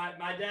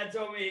 my dad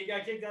told me he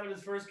got kicked out of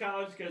his first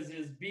college because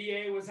his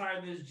BA was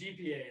higher than his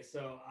GPA.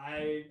 So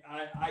I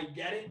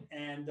get it,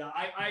 and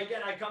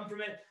I come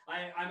from it.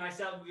 I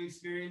myself have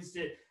experienced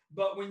it.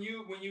 But when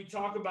you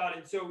talk about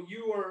it, so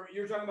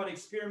you're talking about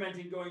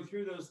experimenting, going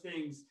through those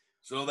things.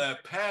 So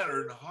that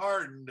pattern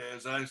hardened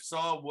as I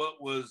saw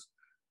what was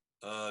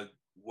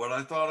what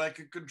I thought I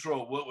could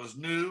control, what was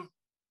new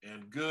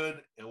and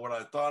good, and what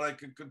I thought I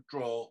could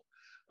control.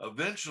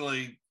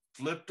 Eventually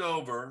flipped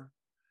over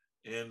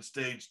in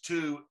stage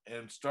 2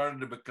 and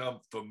started to become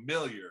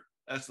familiar.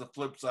 That's the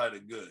flip side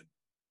of good.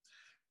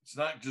 It's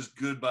not just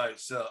good by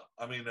itself.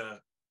 I mean,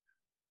 the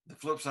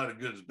flip side of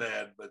good is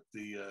bad, but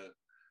the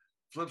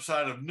flip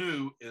side of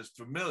new is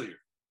familiar.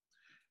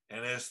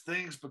 And as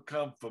things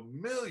become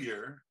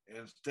familiar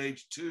in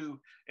stage 2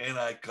 and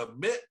I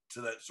commit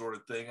to that sort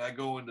of thing, I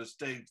go into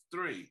stage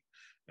 3.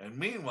 And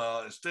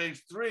meanwhile, in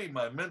stage 3,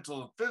 my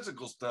mental and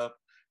physical stuff,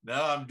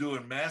 now I'm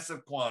doing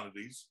massive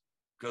quantities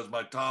because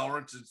my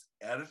tolerance is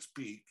at its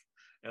peak,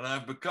 and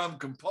I've become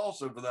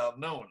compulsive without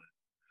knowing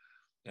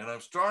it. And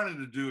I'm starting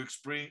to do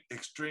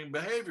extreme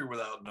behavior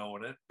without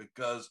knowing it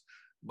because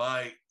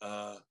my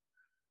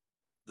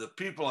the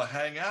people I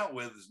hang out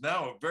with is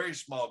now a very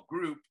small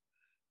group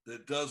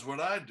that does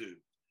what I do.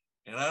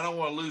 And I don't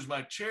want to lose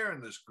my chair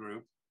in this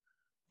group.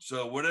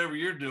 So whatever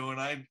you're doing,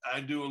 I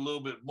do a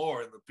little bit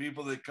more. And the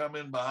people that come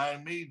in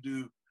behind me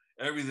do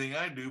everything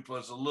I do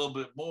plus a little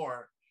bit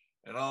more.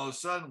 And all of a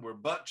sudden we're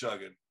butt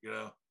chugging, you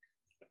know.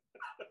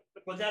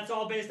 But that's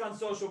all based on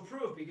social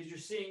proof because you're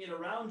seeing it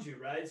around you,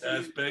 right? So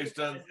that's based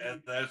on,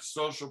 and that's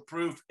social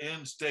proof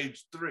in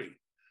stage 3.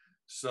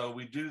 So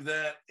we do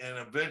that, and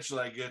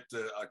eventually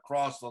I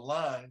cross the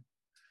line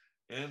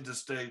into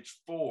stage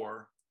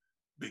 4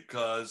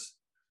 because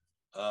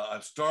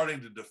I'm starting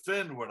to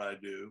defend what I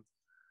do,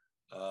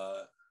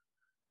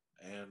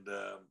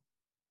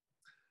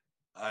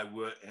 I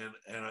would,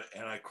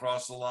 and I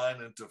cross the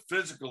line into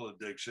physical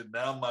addiction.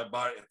 Now my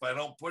body, if I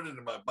don't put it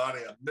in my body,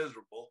 I'm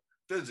miserable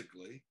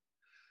physically,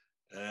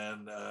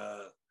 and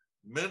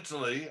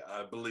mentally,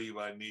 I believe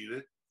I need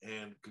it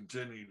and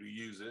continue to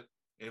use it.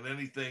 And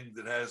anything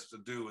that has to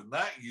do with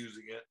not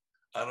using it,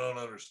 I don't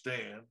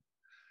understand.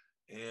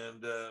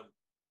 And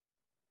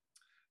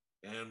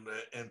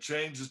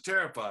change is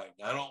terrifying.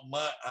 I don't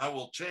mind. I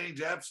will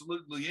change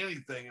absolutely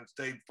anything in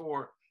stage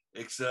 4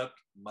 except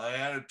my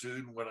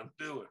attitude and what I'm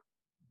doing.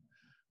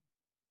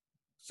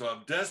 So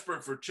I'm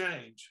desperate for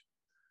change,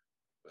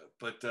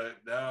 but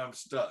now I'm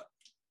stuck.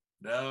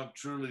 Now I'm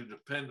truly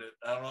dependent.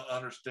 I don't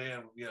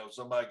understand, you know,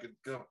 somebody could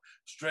come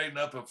straighten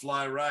up and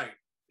fly right.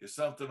 It's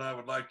something I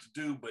would like to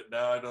do, but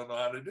now I don't know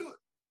how to do it.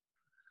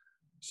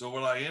 So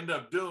what I end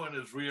up doing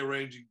is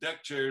rearranging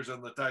deck chairs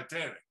on the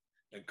Titanic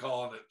and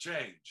calling it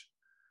change.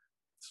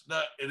 It's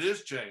not, it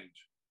is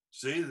change.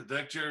 See, the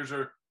deck chairs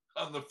are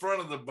on the front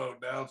of the boat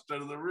now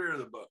instead of the rear of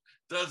the boat.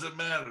 Doesn't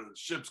matter, the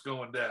ship's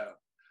going down.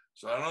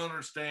 So I don't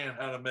understand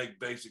how to make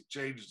basic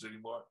changes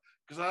anymore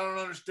because I don't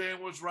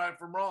understand what's right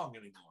from wrong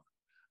anymore.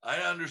 I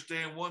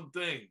understand one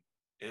thing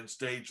in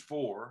stage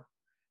 4,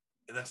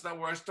 and that's not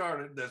where I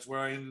started, that's where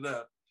I ended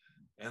up,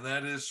 and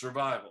that is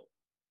survival.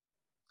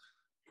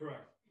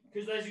 Correct.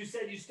 Because as you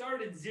said, you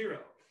started at 0.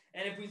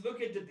 And if we look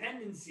at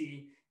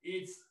dependency,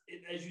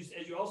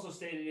 as you also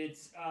stated,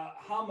 it's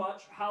how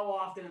much, how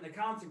often, and the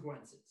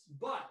consequences.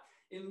 But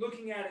in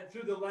looking at it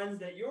through the lens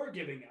that you're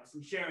giving us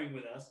and sharing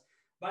with us,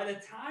 by the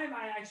time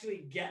I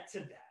actually get to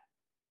that,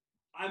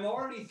 I'm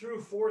already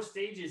through 4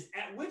 stages,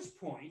 at which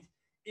point,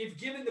 if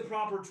given the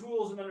proper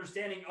tools and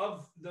understanding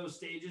of those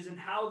stages and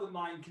how the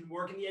mind can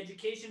work and the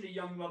education to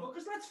young level,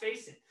 because let's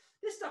face it,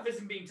 this stuff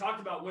isn't being talked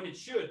about when it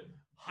should.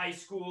 High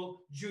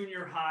school,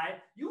 junior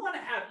high. You want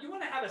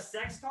to have a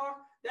sex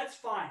talk? That's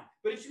fine.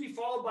 But it should be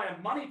followed by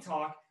a money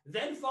talk,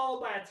 then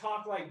followed by a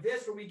talk like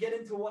this where we get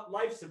into what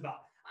life's about.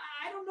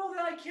 I don't know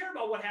that I care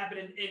about what happened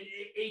in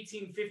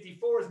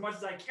 1854 as much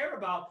as I care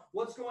about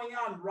what's going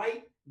on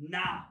right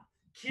now.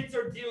 Kids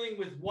are dealing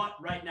with what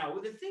right now?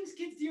 Well, the things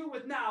kids deal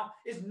with now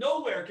is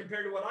nowhere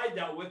compared to what I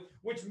dealt with,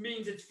 which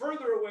means it's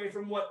further away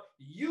from what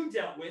you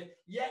dealt with,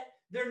 yet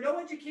no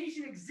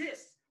education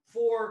exists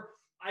for,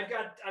 I've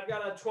got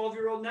a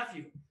 12-year-old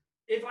nephew.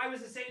 If I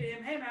was to say to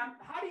him, hey man,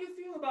 how do you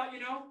feel about,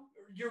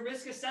 your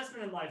risk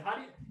assessment in life?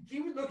 He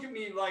would look at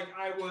me like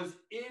I was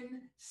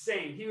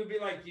insane. He would be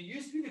like, you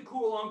used to be the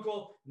cool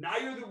uncle. Now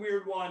you're the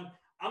weird one.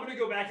 I'm going to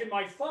go back in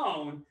my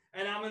phone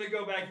and I'm going to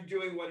go back to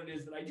doing what it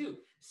is that I do.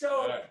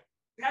 So right.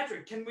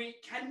 Patrick, can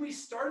we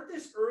start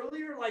this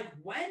earlier? Like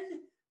when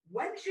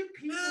should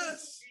people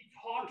be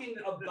talking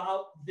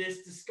about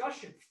this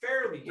discussion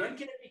fairly? When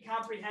can it be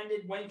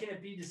comprehended? When can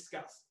it be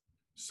discussed?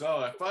 So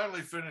I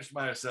finally finished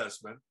my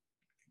assessment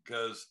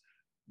because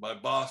my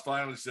boss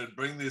finally said,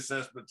 bring the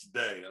assessment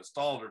today. I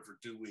stalled her for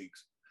 2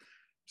 weeks.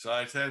 So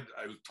I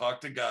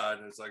talked to God,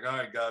 and it's like, all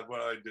right, God, what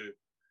do I do?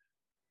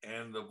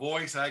 And the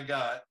voice I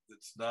got,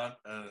 it's not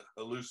a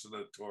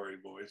hallucinatory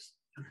voice.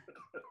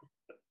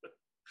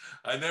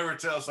 I never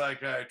tell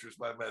psychiatrists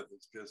my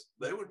methods because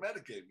they would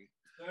medicate me.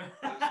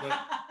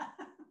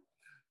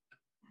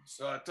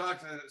 So I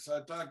talked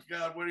to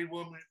God. What do you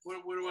want me?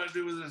 What do I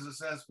do with this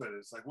assessment?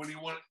 It's like, what do you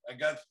want? I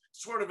got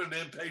sort of an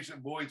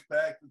impatient voice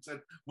back that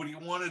said, "What do you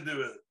want to do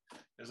with it?"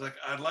 It's like,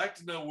 I'd like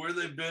to know where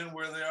they've been,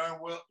 where they are,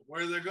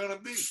 where they're going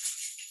to be.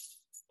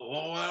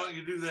 Well, why don't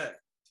you do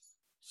that?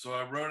 So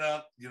I wrote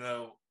out,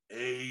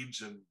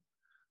 age and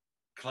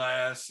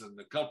class and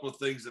a couple of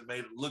things that made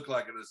it look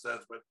like an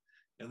assessment.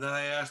 And then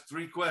I asked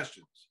 3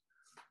 questions.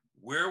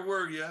 Where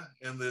were you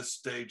in this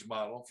stage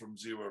model from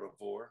 0 to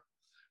 4?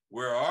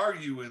 Where are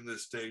you in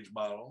this stage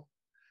model?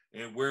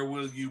 And where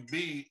will you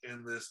be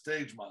in this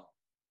stage model?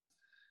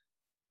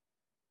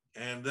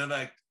 And then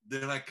I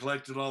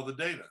collected all the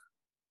data.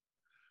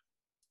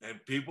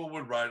 And people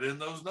would write in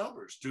those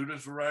numbers.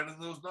 Students would write in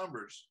those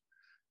numbers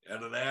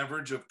at an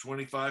average of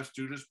 25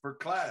 students per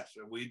class.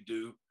 And we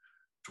do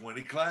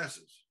 20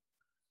 classes.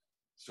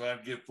 So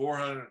I'd get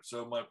 400.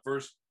 So my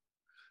first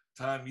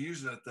time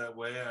using it that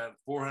way, I had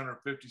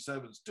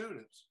 457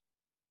 students.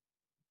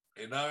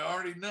 And I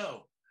already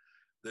know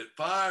that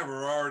 5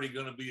 are already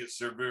going to be at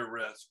severe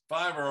risk.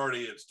 5 are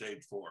already at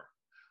stage 4.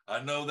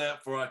 I know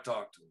that before I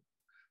talk to them.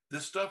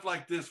 This stuff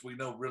like this, we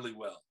know really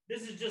well.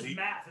 This is just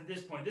math at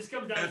this point. This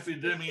comes down to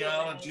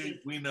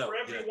epidemiology. We know. For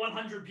every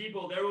 100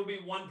 people, there will be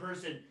one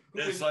person who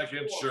it's like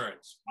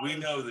insurance. We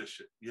know this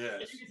shit.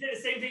 Yes. And you can say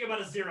the same thing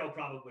about a 0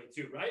 probably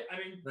too, right? I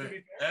mean, to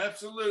be fair.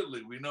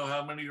 Absolutely. We know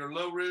how many are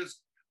low risk.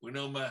 We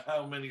know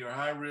how many are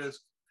high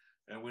risk,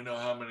 and we know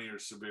how many are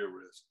severe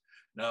risk.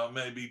 Now, it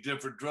may be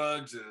different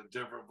drugs and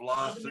different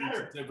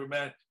velocities, different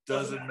matter.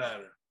 Doesn't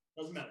matter.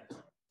 Doesn't matter.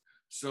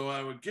 So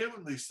I would give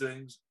them these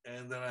things,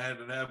 and then I had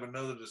to have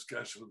another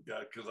discussion with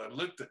God because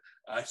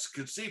I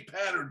could see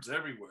patterns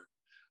everywhere.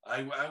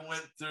 I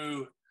went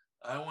through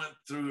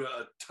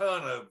a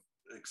ton of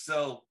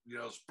Excel,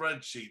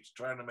 spreadsheets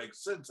trying to make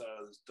sense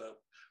out of this stuff.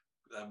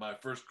 My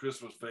first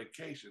Christmas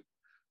vacation,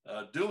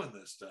 doing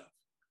this stuff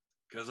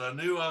because I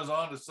knew I was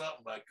onto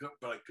something. But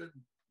I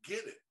couldn't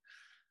get it.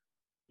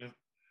 And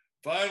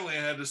finally,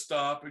 I had to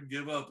stop and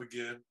give up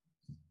again.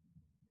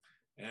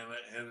 And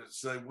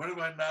it's like, what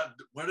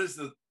is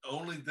the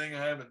only thing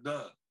I haven't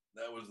done?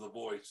 That was the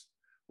voice.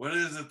 What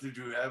is it that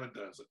you haven't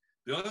done? So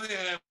the only thing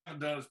I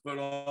haven't done is put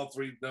all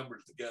 3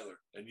 numbers together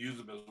and use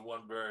them as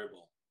one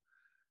variable.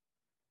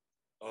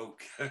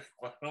 Okay,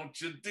 why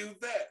don't you do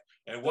that?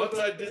 And once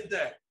I did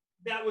that.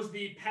 That was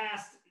the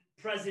past,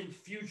 present,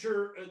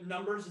 future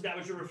numbers. Is that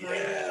what you're referring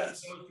to?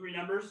 Those 3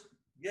 numbers?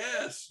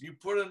 Yes, you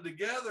put them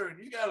together and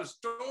you got a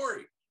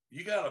story.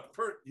 You got a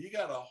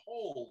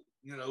whole,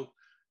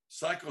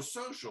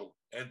 psychosocial,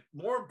 and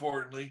more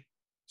importantly,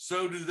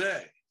 so do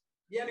they.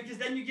 Yeah, because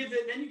then you give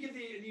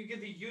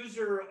the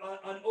user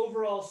an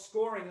overall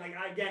scoring. Like,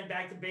 again,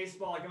 back to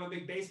baseball. Like, I'm a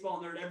big baseball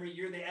nerd. Every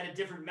year they add a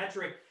different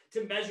metric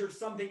to measure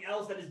something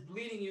else that is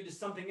bleeding you to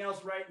something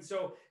else, right? And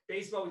so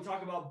baseball, we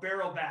talk about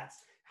barrel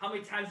bats. How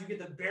many times you get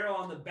the barrel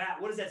on the bat?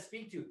 What does that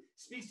speak to? It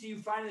speaks to you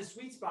finding the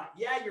sweet spot.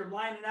 Yeah, you're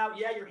lining out.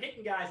 Yeah, you're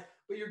hitting guys,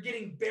 but you're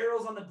getting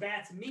barrels on the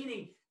bats,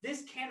 meaning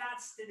this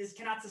cannot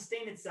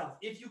sustain itself.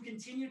 If you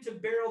continue to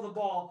barrel the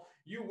ball,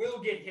 you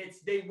will get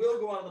hits. They will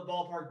go out of the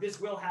ballpark.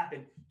 This will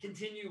happen.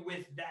 Continue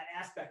with that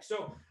aspect.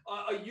 So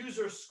a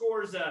user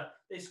scores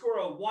they score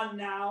a 1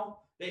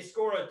 now, they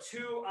score a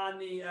 2 on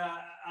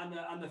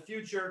the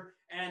future,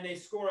 and they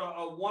score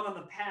a 1 on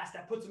the past.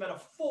 That puts them at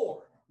a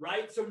 4,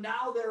 right? So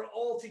now they're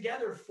all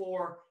together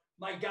 4.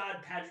 My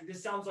God, Patrick,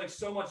 this sounds like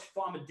so much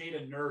fun. I'm a data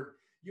nerd.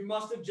 You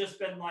must have just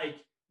been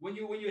like, when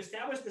you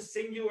established the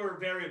singular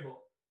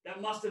variable, that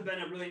must have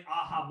been a really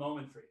aha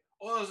moment for you.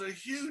 Well, it was a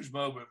huge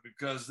moment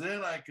because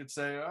then I could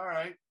say, all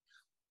right,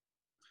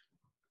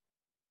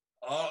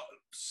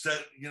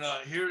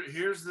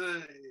 here's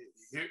the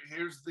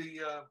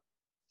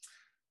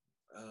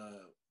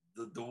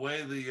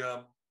way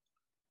the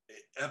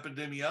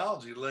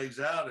epidemiology lays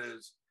out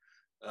is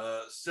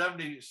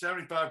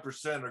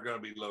 75% are going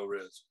to be low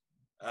risk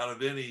out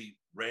of any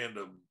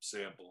random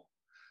sample.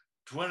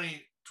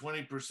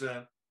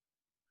 20%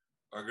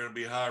 are going to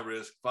be high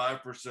risk,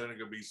 5% are going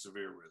to be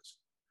severe risk.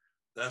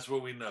 That's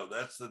what we know.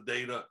 That's the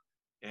data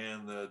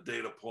and the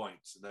data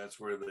points, and that's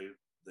where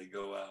they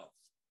go out.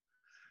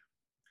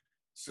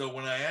 So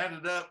when I add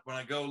it up, when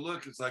I go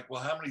look, it's like,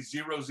 well, how many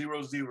 0,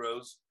 0,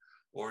 0s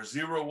or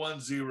 0, 1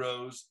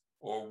 zeros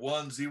or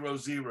 1, 0,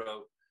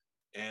 0,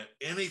 and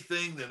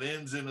anything that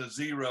ends in a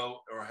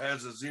 0 or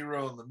has a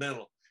 0 in the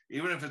middle,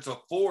 even if it's a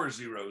 4,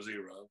 0,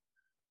 0,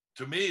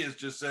 to me, it's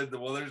just said that,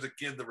 well, there's a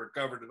kid that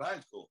recovered in high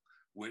school,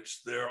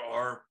 which there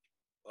are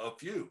a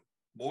few,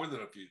 more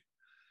than a few.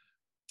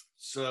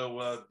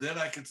 So then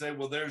I can say,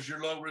 well, there's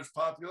your low risk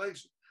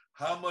population.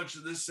 How much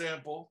of this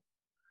sample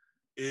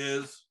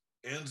ends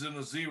in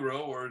a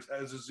 0 or it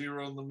has a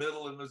 0 in the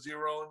middle and a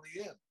 0 in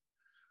the end?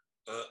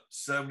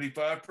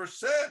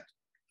 75%.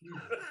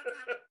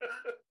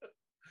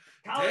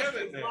 College, damn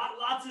it,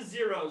 lots of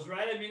zeros,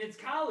 right? I mean, it's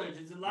college.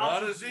 It's a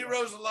lot of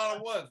zeros, a lot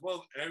of ones.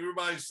 Well,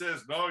 everybody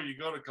says, no, you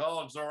go to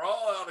college, they're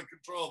all out of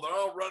control. They're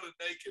all running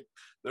naked.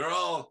 They're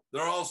all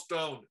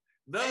stoned.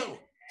 No, Anything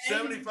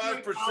you do in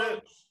 75%.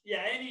 college-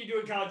 Yeah, anything you do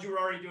in college, you were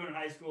already doing in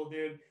high school,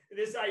 dude.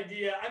 This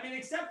idea, I mean,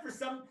 except for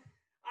some,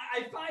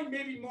 I find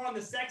maybe more on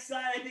the sex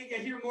side. I think I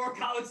hear more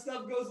college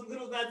stuff goes a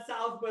little that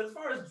south, but as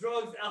far as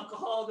drugs,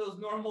 alcohol, those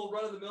normal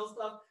run of the mill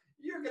stuff,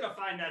 you're gonna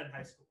find that in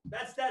high school.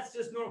 That's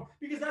just normal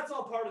because that's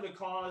all part of the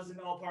cause and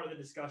all part of the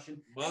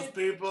discussion. Most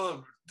people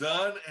have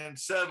done and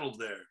settled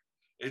there.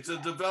 It's a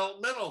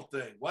developmental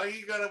thing. Why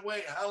you gotta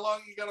wait? How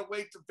long you gotta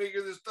wait to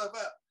figure this stuff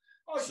out?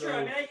 Oh, sure.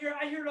 I mean,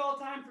 I hear it all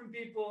the time from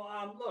people.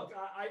 Look,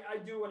 I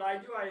do what I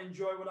do. I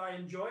enjoy what I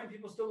enjoy. And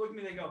people still look at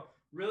me. They go,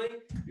 really?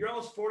 You're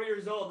almost 40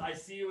 years old. I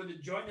see you with a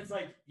joint. And it's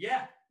like,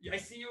 yeah, I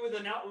see you with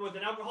an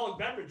alcoholic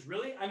beverage.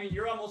 Really? I mean,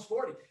 you're almost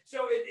 40.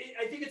 So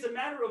I think it's a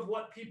matter of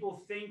what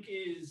people think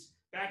is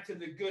back to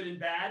the good and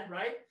bad,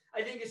 right?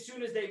 I think as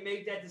soon as they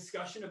make that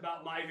discussion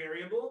about my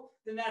variable,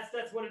 then that's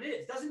what it is.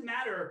 It doesn't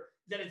matter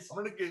that it's. I'm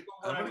gonna get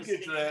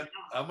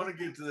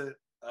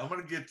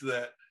to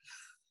that.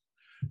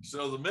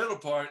 So the middle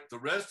part, the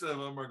rest of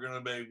them are going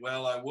to be,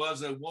 well, I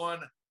was a 1,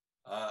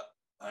 I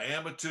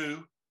am a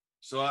 2.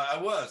 So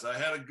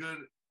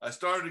I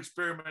started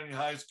experimenting in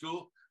high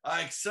school.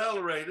 I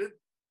accelerated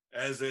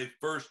as a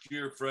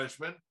first-year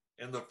freshman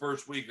in the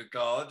first week of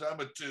college. I'm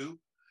a 2,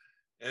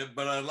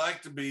 but I'd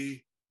like to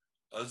be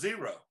a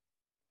 0.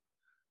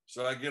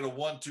 So I get a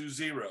 1, 2,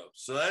 0.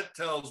 So that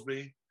tells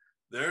me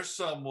there's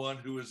someone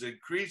who is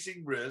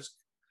increasing risk,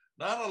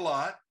 not a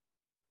lot,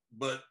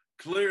 but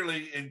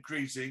clearly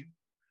increasing,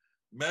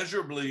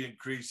 measurably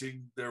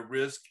increasing their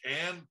risk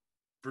and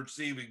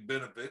perceiving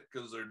benefit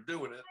because they're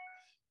doing it.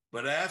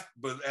 But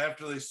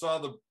after they saw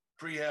the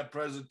prehab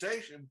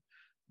presentation,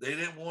 they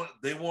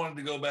wanted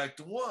to go back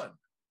to 1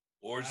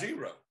 or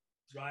 0.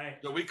 Right.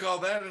 So we call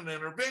that an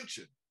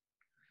intervention.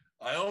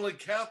 I only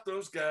count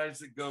those guys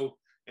that go,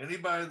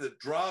 anybody that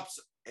drops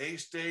a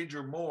stage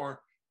or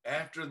more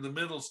after the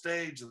middle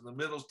stage, and the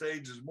middle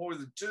stage is more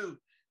than 2,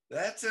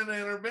 that's an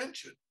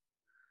intervention.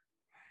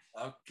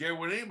 I don't care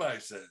what anybody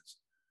says.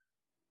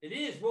 It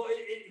is. Well,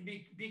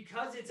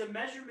 because it's a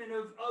measurement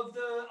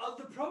of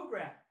the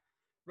program,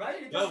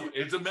 right?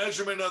 It's a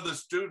measurement of the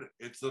student.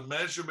 It's the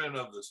measurement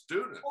of the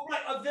student. Oh,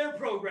 right, of their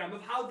program,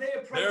 of how they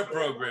approach their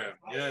program,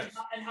 right? Yes.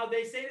 And how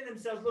they say to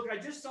themselves, look, I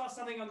just saw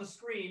something on the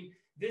screen,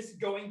 this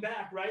going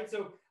back, right?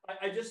 So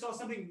I just saw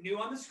something new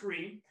on the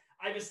screen.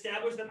 I've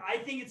established that I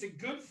think it's a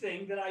good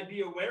thing that I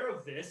be aware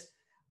of this.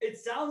 It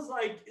sounds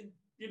like,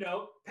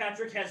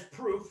 Patrick has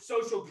proof,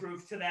 social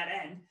proof to that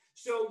end.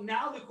 So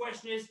now the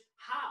question is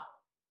how?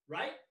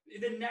 Right?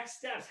 The next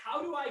steps.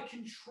 How do I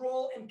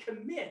control and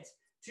commit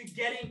to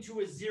getting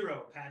to a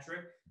 0,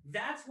 Patrick?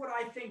 That's what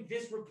I think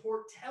this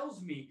report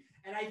tells me.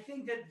 And I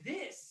think that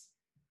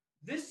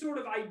this sort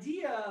of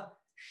idea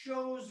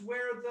shows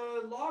where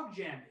the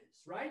logjam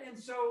is, right? And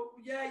so,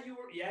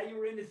 you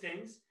were into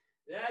things.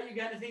 Yeah, you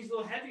got into things a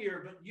little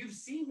heavier, but you've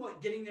seen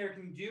what getting there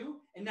can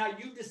do. And now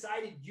you've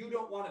decided you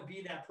don't want to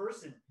be that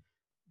person.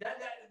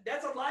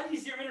 That's a lot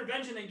easier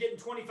intervention than getting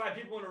 25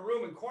 people in a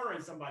room and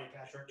cornering somebody,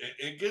 Patrick.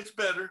 It gets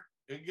better.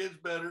 It gets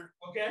better.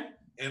 Okay.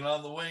 And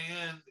on the way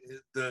in,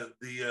 the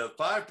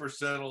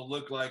 5% will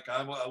look like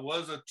I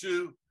was a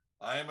 2,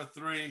 I am a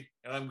 3,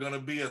 and I'm going to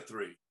be a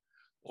 3.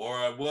 Or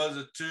I was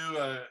a 2,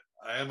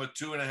 I am a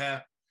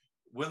 2.5.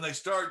 When they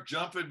start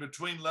jumping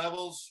between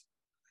levels,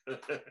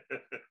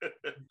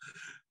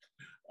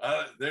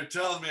 they're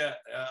telling me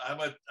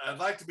I'd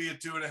like to be a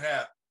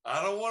 2.5.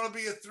 I don't want to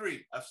be a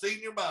 3. I've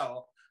seen your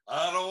model.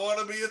 I don't want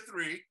to be a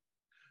 3,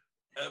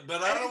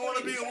 but I don't want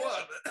to be a 1.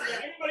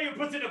 Anybody who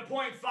puts in a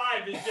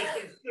 0.5 is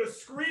they're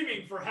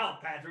screaming for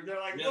help, Patrick. They're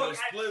like, look,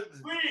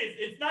 please,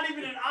 it's not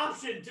even an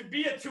option to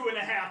be a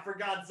 2.5 for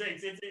God's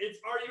sakes. It's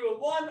are you a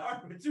 1,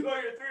 are you a 2,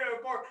 are you a 3, or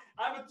a 4?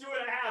 I'm a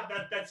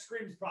 2.5. That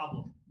screams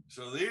problem.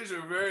 So these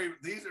are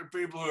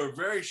people who are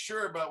very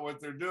sure about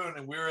what they're doing,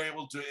 and we're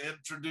able to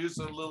introduce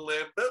a little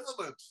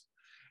ambivalence,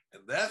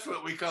 and that's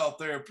what we call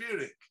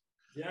therapeutic.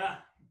 Yeah.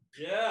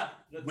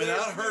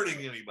 Without hurting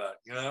anybody,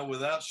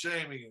 without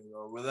shaming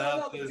or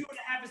without. No, the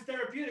 2.5 is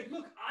therapeutic.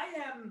 Look,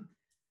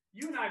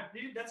 you and I,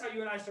 that's how you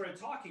and I started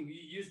talking.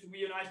 You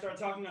and I started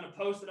talking on a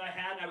post that I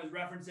had. I was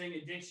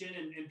referencing addiction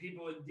and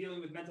people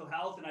dealing with mental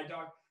health. And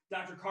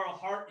Dr. Carl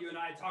Hart, you and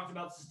I talked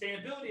about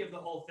sustainability of the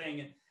whole thing.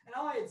 And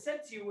all I had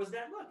said to you was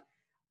that, look,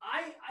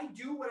 I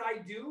do what I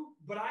do,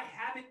 but I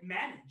haven't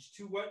managed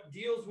to what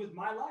deals with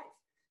my life.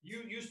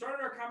 You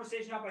started our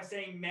conversation out by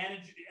saying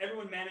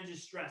everyone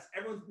manages stress.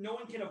 No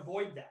one can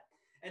avoid that.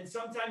 And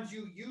sometimes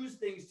you use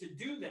things to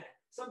do that.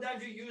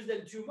 Sometimes you use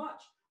them too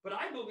much. But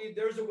I believe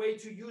there's a way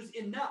to use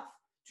enough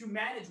to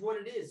manage what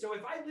it is. So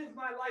if I live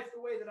my life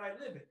the way that I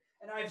live it,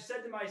 and I've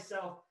said to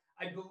myself,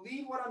 I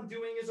believe what I'm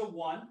doing is a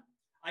 1.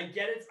 I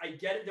get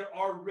it. There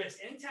are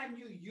risks. Anytime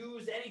you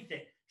use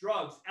anything,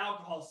 drugs,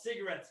 alcohol,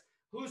 cigarettes,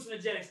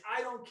 hallucinogenics,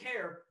 I don't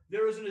care.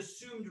 There is an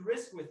assumed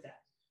risk with that.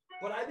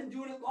 But I've been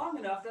doing it long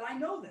enough that I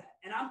know that,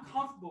 and I'm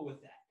comfortable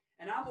with that,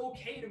 and I'm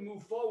okay to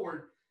move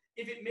forward.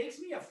 If it makes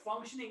me a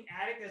functioning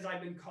addict, as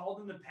I've been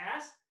called in the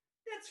past,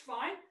 that's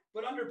fine.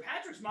 But under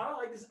Patrick's model,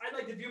 I'd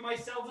like to view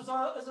myself as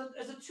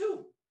a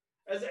 2.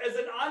 as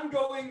an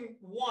ongoing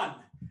one.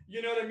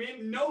 You know what I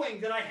mean?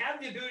 Knowing that I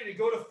have the ability to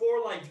go to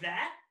 4 like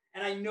that,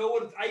 and I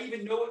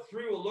even know what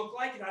 3 will look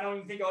like, and I don't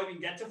even think I'll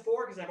even get to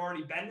 4 because I've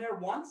already been there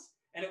once,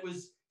 and it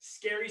was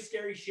scary,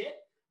 scary shit.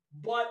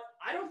 But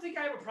I don't think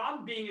I have a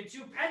problem being a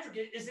 2. Patrick,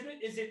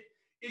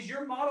 is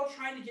your model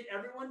trying to get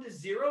everyone to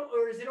 0,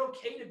 or is it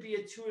okay to be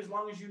a 2 as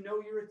long as you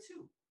know you're a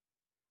 2?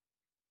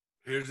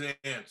 Here's the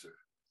answer.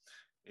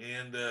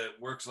 And it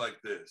works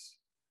like this.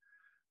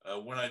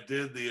 When I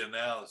did the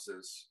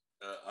analysis,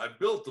 I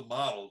built the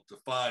model to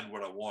find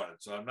what I wanted.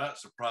 So I'm not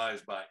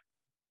surprised by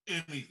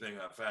anything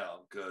I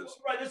found, because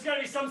right, there's got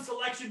to be some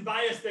selection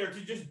bias there to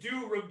just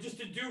do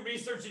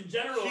research in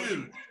general.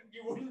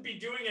 You wouldn't be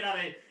doing it on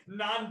a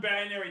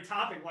non-binary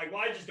topic. Like,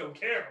 well, I just don't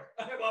care.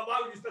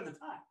 Why would you spend the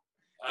time?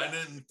 I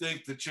didn't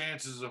think the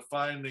chances of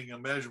finding a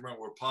measurement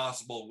were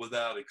possible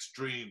without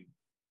extreme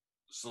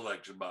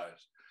selection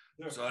bias.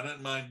 Sure. So I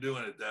didn't mind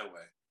doing it that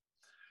way.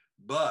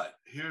 But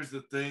here's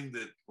the thing,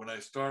 that when I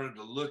started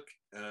to look,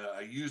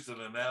 I used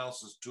an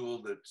analysis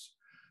tool that's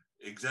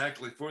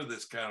exactly for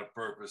this kind of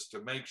purpose,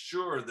 to make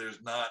sure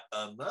there's not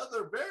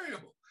another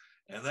variable.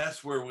 And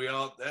that's where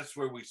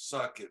we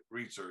suck at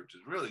research,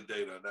 is really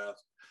data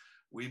analysis.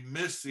 We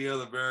miss the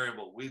other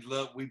variable. We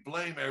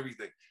blame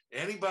everything.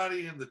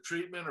 Anybody in the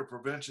treatment or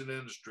prevention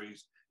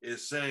industries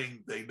is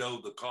saying they know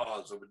the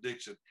cause of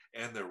addiction,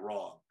 and they're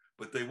wrong,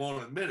 but they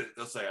won't admit it.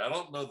 They'll say, I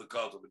don't know the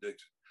cause of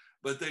addiction,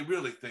 but they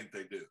really think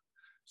they do.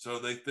 So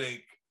they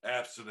think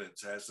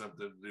abstinence has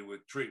something to do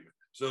with treatment.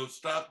 So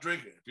stop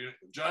drinking.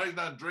 If Johnny's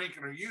not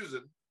drinking or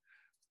using,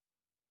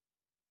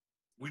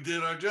 we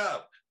did our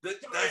job.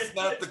 That's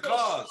not the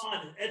cause.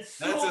 That's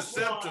a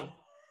symptom.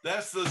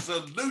 That's the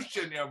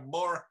solution, you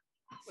moron.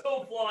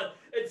 So flawed.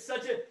 It's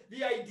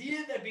the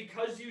idea that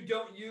because you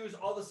don't use,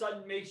 all of a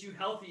sudden makes you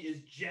healthy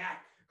is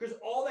jack. Because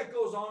all that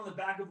goes on in the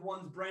back of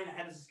one's brain, I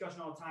had this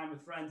discussion all the time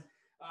with friends,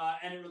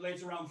 and it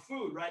relates around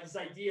food, right? This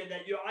idea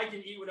that, I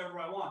can eat whatever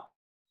I want.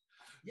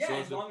 Yeah, so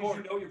as long as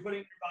you know you're putting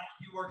your body,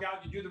 you work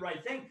out, you do the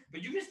right thing,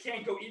 but you just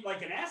can't go eat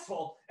like an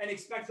asshole and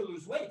expect to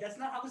lose weight. That's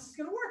not how this is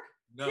going to work.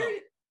 No,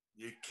 period.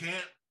 You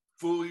can't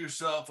fool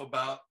yourself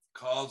about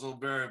causal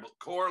variable.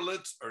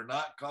 Correlates are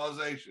not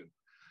causation.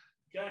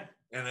 Okay.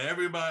 And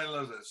everybody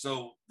loves it.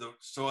 So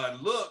I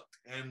looked,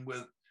 and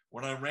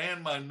when I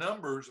ran my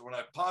numbers, when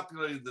I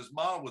populated this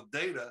model with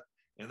data,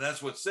 and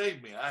that's what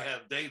saved me. I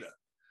have data.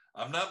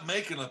 I'm not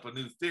making up a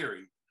new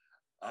theory.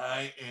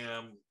 I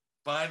am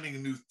finding a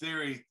new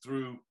theory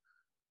through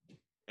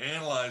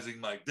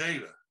analyzing my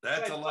data.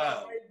 That's right,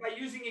 allowed. By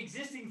using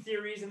existing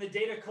theories and the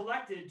data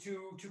collected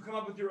to come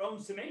up with your own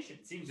summation.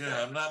 It seems fair.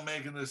 I'm not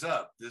making this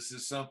up. This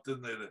is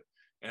something that,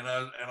 and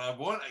I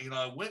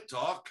went to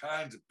all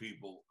kinds of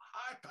people,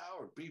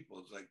 high-powered people.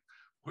 It's like,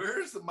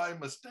 where's my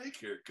mistake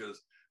here?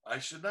 Because I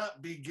should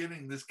not be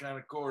getting this kind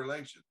of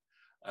correlation.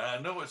 And I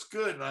know it's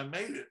good, and I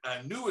made it.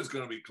 I knew it was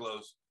going to be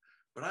close,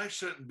 but I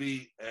shouldn't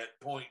be at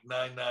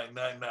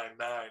 0.99999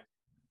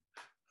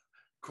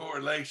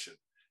 correlation.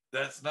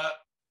 That's not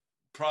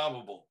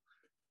probable.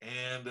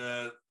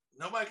 And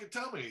nobody can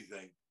tell me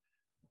anything.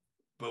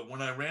 But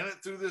when I ran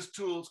it through this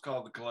tool, it's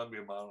called the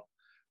Columbia model.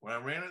 When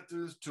I ran it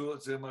through this tool,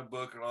 it's in my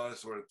book and all that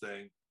sort of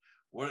thing.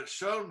 What it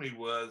showed me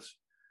was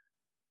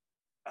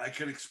I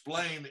could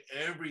explain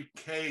every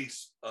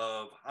case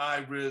of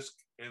high risk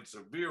and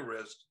severe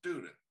risk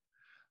student.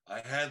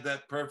 I had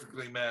that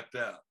perfectly mapped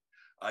out.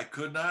 I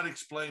could not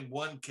explain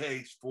one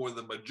case for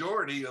the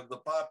majority of the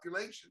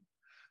population.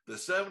 The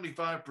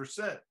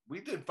 75%,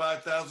 we did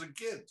 5,000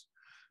 kids.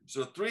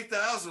 So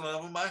 3,000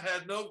 of them I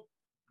had no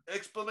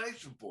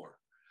explanation for.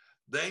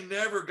 They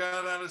never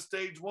got out of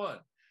stage 1.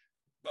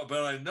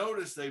 But I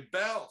noticed they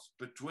bounced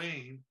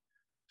between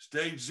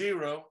stage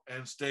 0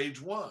 and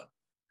stage 1.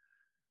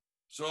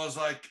 So I was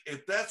like,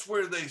 if that's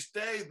where they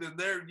stay, then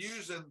they're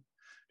using,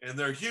 and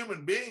they're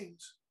human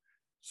beings.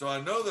 So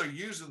I know they're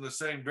using the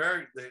same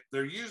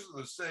they're using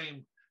the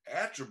same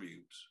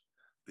attributes.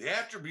 The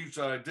attributes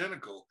are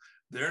identical.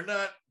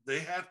 They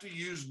have to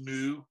use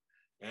new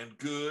and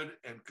good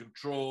and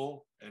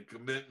control and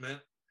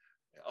commitment,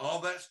 all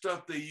that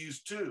stuff they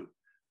use too.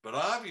 But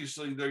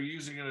obviously they're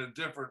using it in a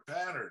different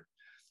pattern.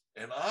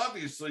 And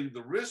obviously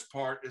the risk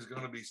part is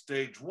going to be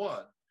stage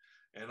 1.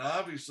 And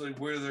obviously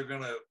where they're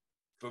going to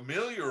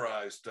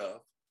familiarize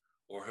stuff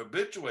or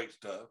habituate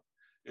stuff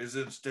is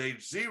in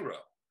stage 0.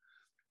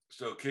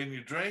 So can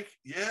you drink?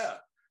 Yeah,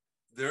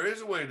 there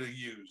is a way to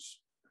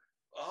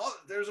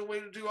there's a way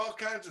to do all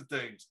kinds of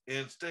things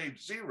in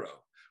stage 0,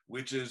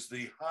 which is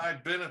the high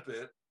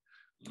benefit,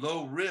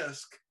 low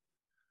risk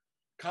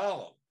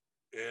column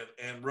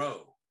and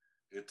row.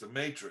 It's a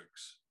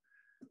matrix.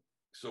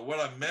 So what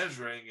I'm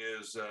measuring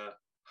is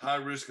high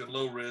risk and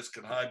low risk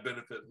and high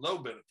benefit and low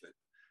benefit.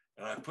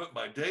 And I put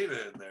my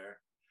data in there,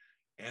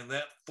 and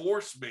that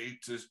forced me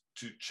to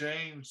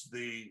change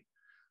the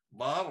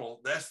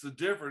model. That's the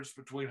difference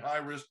between high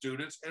risk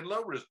students and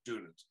low risk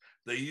students.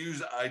 They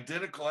use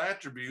identical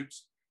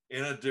attributes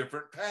in a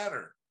different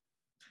pattern.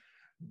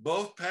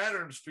 Both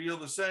patterns feel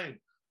the same.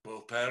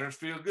 Both patterns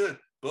feel good.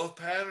 Both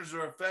patterns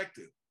are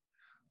effective.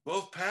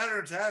 Both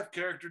patterns have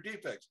character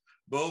defects.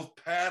 Both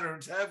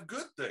patterns have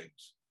good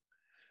things.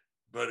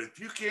 But if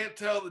you can't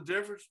tell the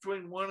difference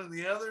between one and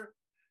the other,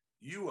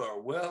 you are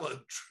well and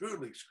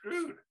truly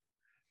screwed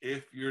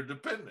if you're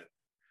dependent.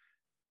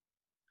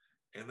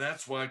 And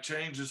that's why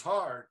change is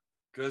hard,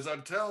 because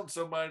I'm telling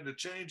somebody to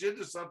change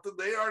into something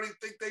they already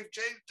think they've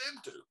changed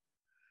into.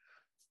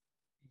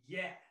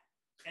 Yeah.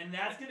 And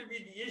that's going to be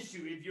the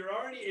issue. If you're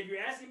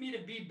asking me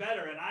to be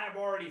better, and I've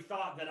already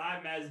thought that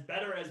I'm as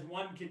better as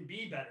one can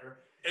be better,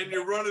 and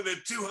you're running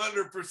at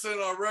 200%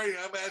 already,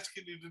 I'm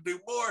asking you to do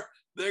more,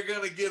 they're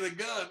going to get a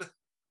gun.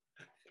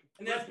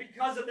 And that's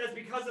because of the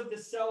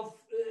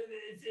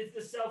it's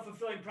the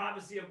self-fulfilling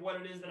prophecy of what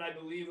it is that I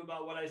believe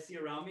about what I see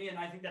around me. And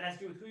I think that has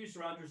to do with who you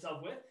surround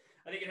yourself with.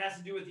 I think it has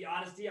to do with the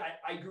honesty.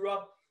 I grew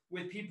up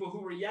with people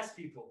who were yes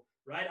people,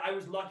 right? I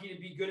was lucky to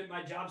be good at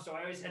my job, so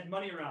I always had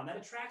money around. That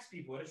attracts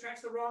people. It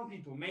attracts the wrong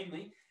people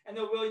mainly. And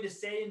they're willing to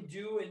say and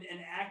do and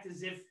act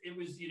as if it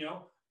was,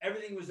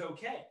 everything was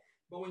okay.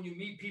 But when you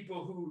meet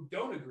people who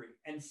don't agree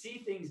and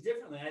see things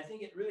differently, I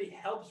think it really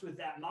helps with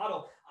that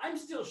model. I'm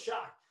still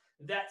shocked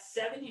that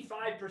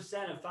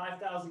 75% of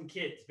 5,000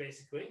 kids,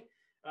 basically,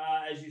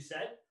 as you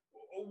said,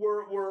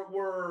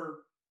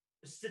 were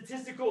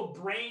statistical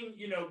brain,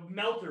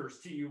 melters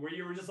to you, where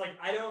you were just like,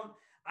 I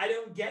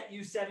don't get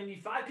you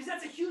 75, because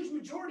that's a huge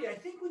majority. I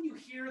think when you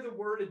hear the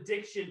word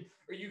addiction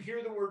or you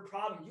hear the word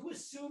problem, you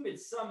assume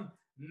it's some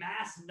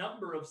mass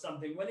number of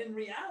something, when in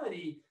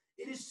reality,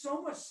 it is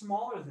so much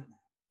smaller than that.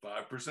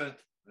 5%.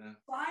 Yeah.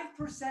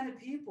 5% of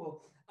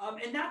people.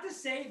 And not to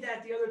say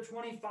that the other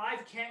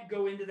 25 can't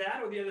go into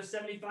that or the other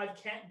 75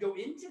 can't go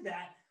into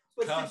that.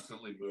 But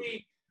constantly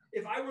moving.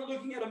 If I were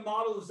looking at a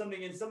model of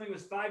something and something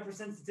was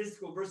 5%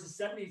 statistical versus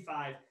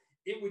 75,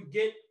 it would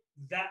get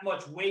that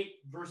much weight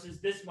versus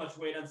this much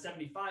weight on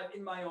 75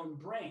 in my own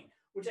brain,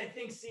 which I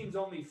think seems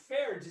only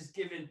fair, just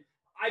given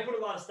I put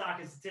a lot of stock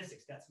in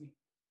statistics. That's me.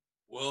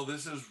 Well,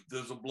 this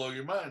will blow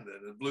your mind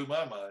then. It blew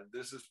my mind.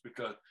 This is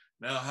because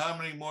now how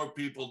many more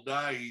people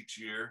die each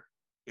year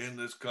in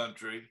this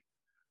country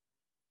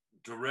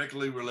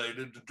directly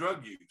related to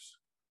drug use?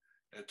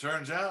 It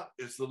turns out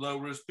it's the low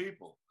risk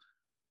people.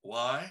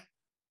 Why?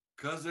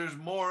 Because there's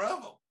more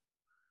of them.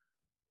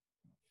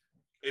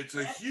 It's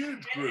a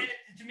huge group.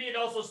 And to me, it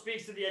also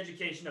speaks to the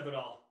education of it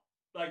all.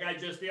 Like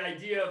the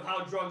idea of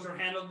how drugs are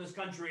handled in this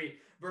country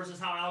versus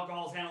how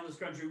alcohol is handled in this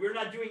country. We're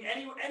not doing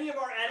any of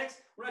our addicts,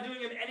 we're not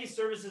doing them any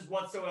services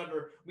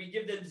whatsoever. We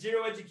give them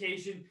zero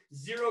education,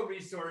 zero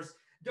resource.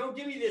 Don't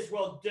give me this,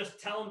 well, just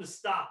tell them to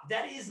stop.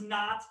 That is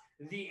not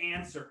the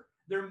answer.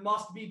 There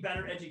must be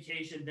better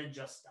education than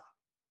just stop.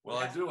 Well,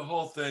 I do a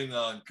whole thing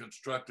on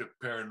constructive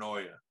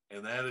paranoia,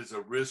 and that is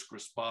a risk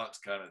response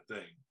kind of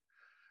thing.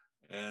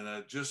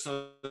 And just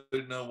so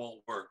you know, it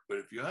won't work. But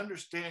if you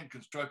understand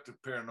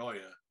constructive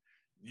paranoia,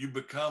 you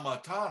become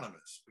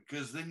autonomous,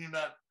 because then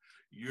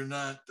you're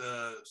not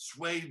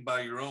swayed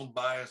by your own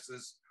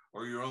biases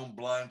or your own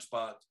blind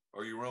spots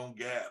or your own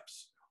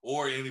gaps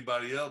or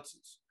anybody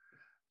else's.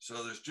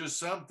 So there's just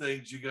some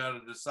things you got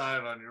to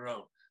decide on your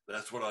own.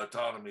 That's what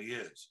autonomy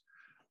is.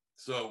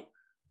 So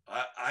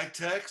I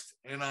text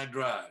and I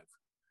drive.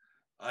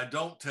 I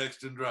don't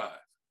text and drive.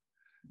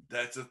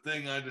 That's a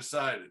thing I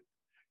decided.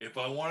 If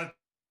I want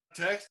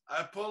to text,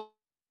 I pull.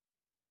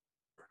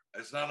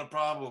 It's not a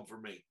problem for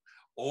me.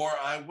 Or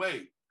I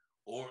wait,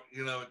 or,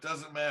 it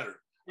doesn't matter.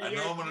 I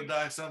know I'm going to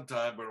die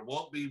sometime, but it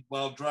won't be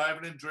while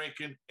driving and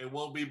drinking. It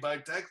won't be by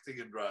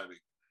texting and driving.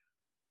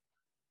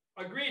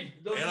 Agreed.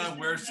 And I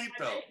wear a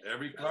seatbelt.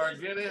 Every car I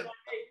get in,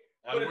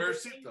 I wear a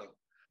seatbelt.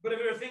 But if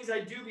there are things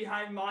I do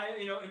behind my,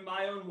 in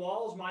my own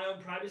walls, my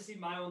own privacy,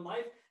 my own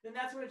life, then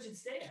that's what it should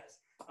stay as.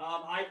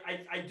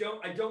 I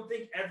don't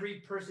think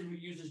every person who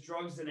uses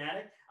drugs is an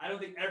addict. I don't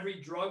think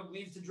every drug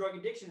leads to drug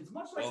addiction. It's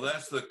much like. Well,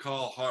 that's the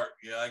Carl Hart.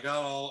 Yeah, I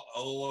got all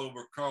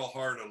over Carl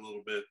Hart a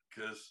little bit,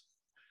 because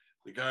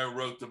the guy who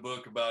wrote the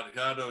book about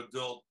how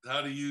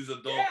to use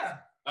adult,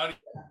 how to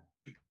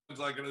use drugs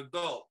like an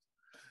adult.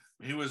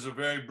 He was a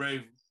very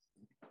brave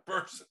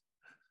person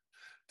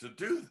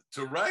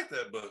to write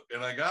that book,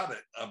 and I got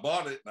it. I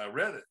bought it and I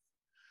read it,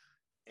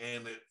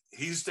 and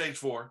he's stage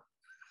 4.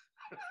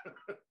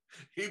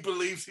 He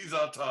believes he's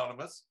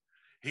autonomous.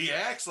 He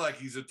acts like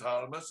he's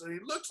autonomous, and he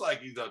looks like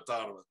he's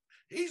autonomous.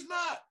 He's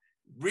not.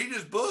 Read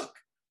his book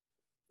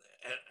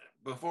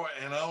before,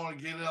 and I don't want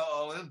to get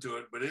all into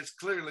it, but it's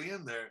clearly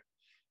in there.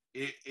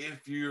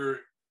 If you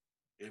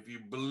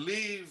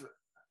believe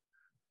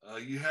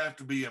you have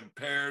to be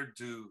impaired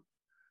to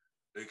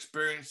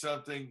experience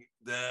something,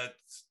 that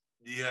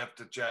you have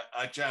to.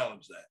 I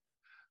challenge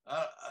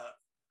that.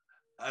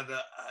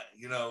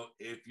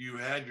 If you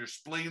had your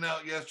spleen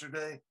out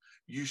yesterday,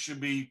 you should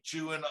be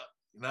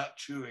not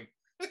chewing.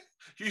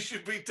 You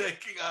should be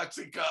taking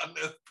OxyContin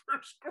as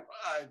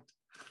prescribed.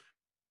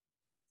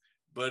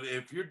 But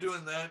if you're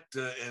doing that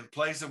in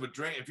place of a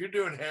drink, if you're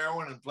doing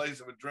heroin in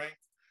place of a drink,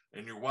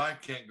 and your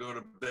wife can't go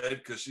to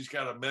bed because she's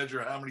got to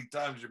measure how many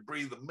times you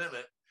breathe a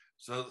minute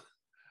so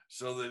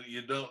that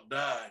you don't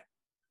die,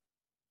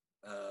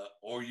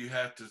 or you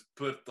have to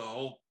put the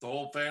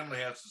whole family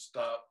has to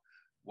stop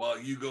while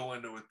you go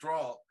into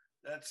withdrawal,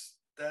 that's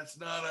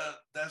not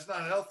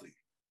healthy.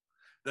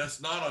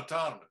 That's not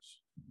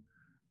autonomous.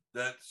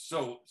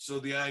 So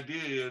the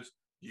idea is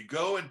you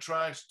go and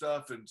try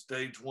stuff in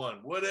stage one,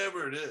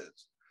 whatever it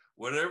is,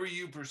 whatever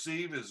you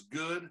perceive as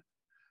good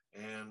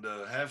and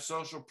have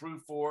social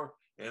proof for,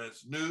 and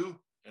it's new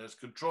and it's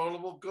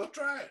controllable, go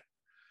try it.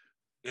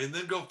 And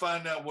then go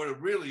find out what it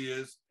really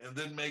is and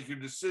then make your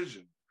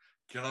decision.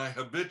 Can I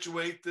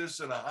habituate this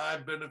in a high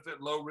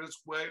benefit, low risk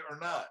way or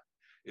not?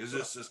 Is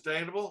it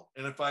sustainable?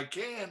 And if I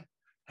can,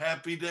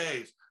 happy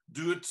days.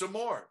 Do it some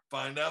more.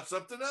 Find out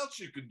something else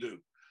you can do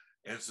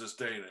and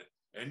sustain it.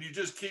 And you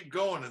just keep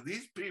going. And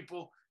these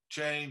people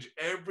change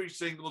every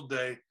single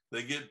day.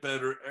 They get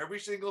better every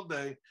single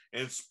day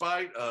in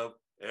spite of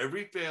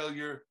every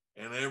failure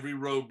and every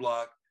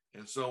roadblock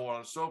and so on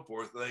and so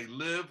forth. They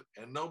live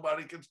and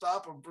nobody can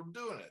stop them from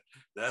doing it.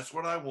 That's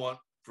what I want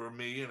for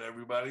me and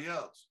everybody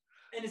else.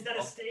 And is that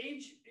a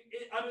stage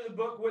under the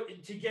book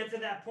to get to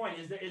that point?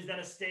 Is that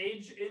a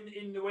stage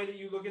in the way that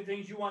you look at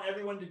things? You want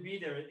everyone to be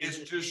there. It's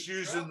just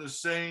using the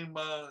same.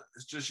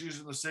 It's just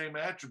using the same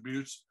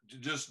attributes to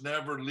just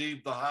never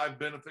leave the high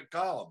benefit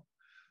column.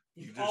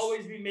 You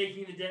always be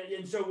making the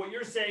and so what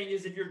you're saying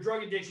is if your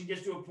drug addiction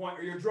gets to a point,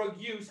 or your drug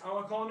use, I don't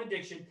want to call it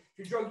addiction,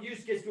 if your drug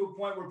use gets to a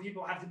point where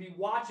people have to be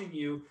watching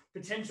you,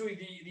 potentially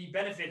the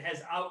benefit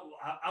has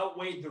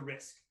outweighed the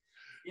risk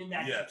in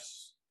that yes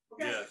case.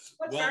 Okay. Yes.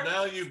 Well,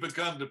 now you've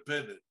become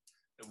dependent,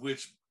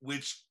 which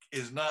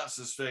is not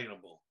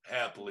sustainable,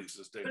 happily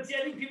sustainable. But see,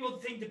 I think people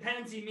think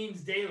dependency means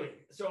daily.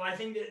 So I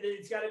think that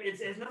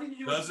it has nothing to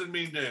do Doesn't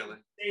mean daily.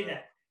 Say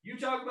that. You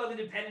talk about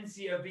the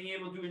dependency of being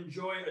able to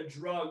enjoy a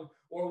drug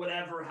or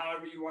whatever,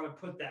 however you want to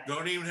put that.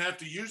 Don't even have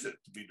to use it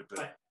to be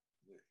dependent.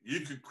 Right. You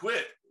could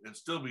quit and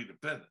still be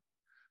dependent.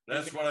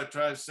 That's what I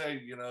try to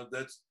say.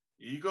 That's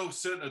you go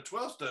sit in a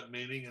 12-step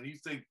meeting and you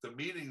think the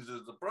meetings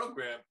is the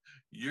program,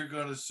 you're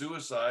going to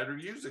suicide or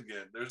use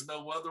again. There's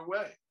no other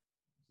way.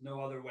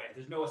 No other way.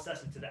 There's no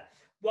assessment to that.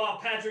 Well,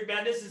 Patrick,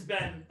 man, this has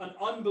been an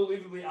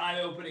unbelievably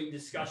eye-opening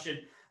discussion.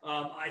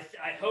 I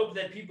hope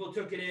that people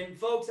took it in.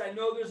 Folks, I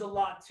know there's a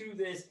lot to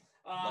this.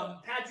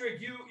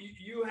 Patrick,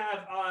 you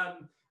have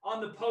on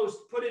the post,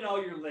 put in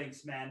all your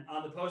links, man.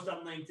 On the post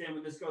on LinkedIn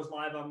when this goes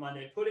live on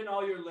Monday, put in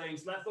all your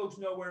links. Let folks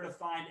know where to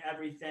find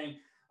everything.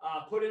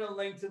 Put in a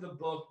link to the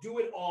book. Do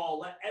it all.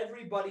 Let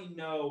everybody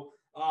know.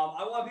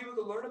 I want people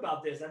to learn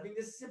about this. I think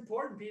this is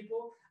important,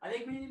 people. I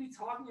think we need to be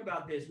talking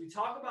about this. We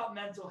talk about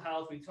mental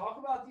health. We talk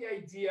about the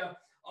idea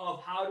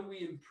of how do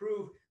we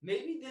improve.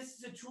 Maybe this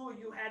is a tool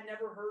you had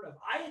never heard of.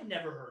 I had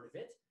never heard of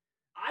it.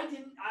 I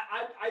didn't.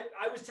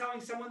 I was telling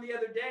someone the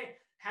other day,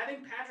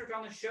 having Patrick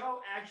on the show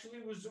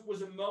actually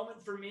was a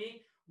moment for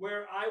me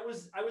where I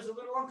was a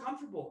little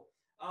uncomfortable.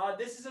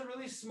 This is a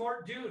really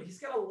smart dude.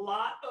 He's got a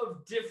lot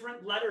of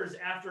different letters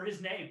after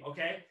his name.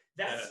 Okay,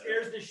 that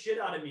scares the shit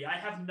out of me. I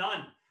have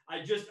none.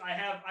 I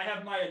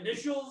have my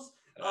initials.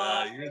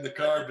 You're in the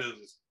car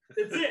business.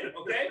 That's it.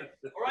 Okay.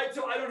 All right.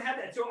 So I don't have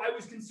that. So I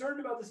was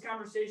concerned about this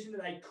conversation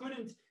that I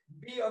couldn't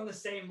be on the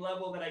same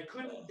level, that I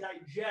couldn't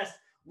digest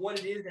what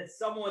it is that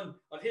someone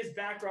of his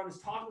background is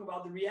talking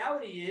about. The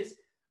reality is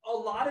a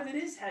lot of it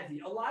is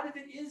heavy. A lot of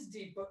it is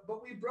deep,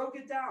 but we broke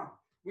it down.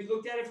 We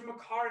looked at it from a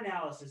car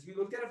analysis. We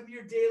looked at it from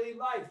your daily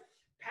life.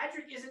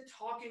 Patrick isn't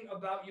talking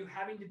about you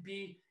having to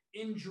be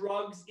in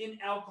drugs, in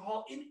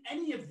alcohol, in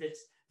any of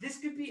this. This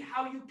could be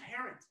how you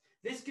parent.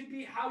 This could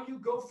be how you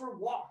go for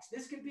walks.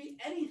 This could be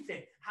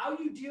anything. How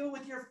you deal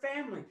with your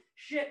family.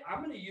 Shit,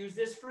 I'm going to use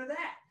this for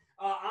that.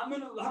 I'm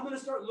gonna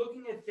start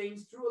looking at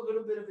things through a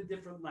little bit of a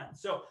different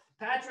lens. So,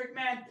 Patrick,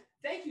 man,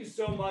 thank you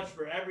so much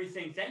for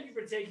everything. Thank you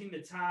for taking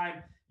the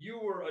time. You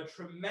were a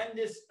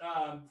tremendous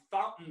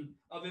fountain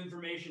of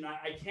information.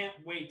 I can't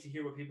wait to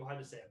hear what people had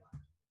to say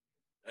about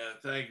it.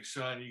 Thank you,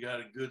 Sean. You got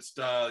a good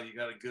style. You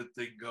got a good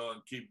thing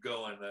going. Keep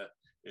going.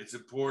 It's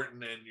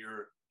important, and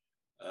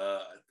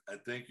I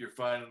think you're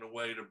finding a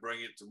way to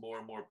bring it to more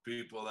and more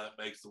people. That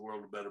makes the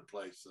world a better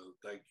place. So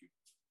thank you.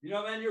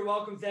 Man, you're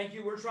welcome. Thank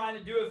you. We're trying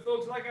to do it,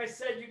 folks. Like I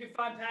said, you can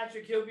find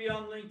Patrick. He'll be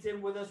on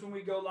LinkedIn with us when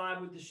we go live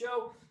with the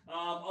show.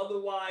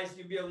 Otherwise,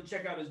 you'll be able to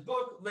check out his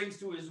book, links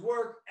to his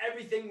work.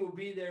 Everything will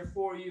be there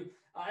for you.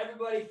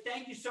 Everybody,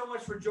 thank you so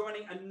much for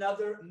joining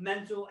another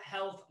Mental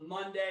Health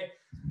Monday.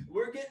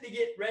 We're getting to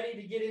get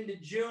ready to get into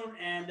June,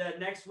 and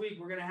next week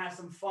we're going to have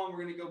some fun.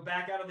 We're going to go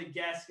back out of the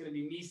guests. It's going to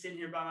be me sitting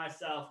here by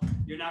myself.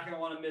 You're not going to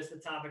want to miss the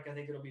topic. I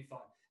think it'll be fun.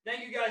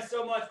 Thank you guys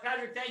so much.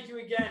 Patrick, thank you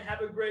again.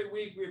 Have a great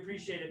week. We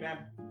appreciate it, man.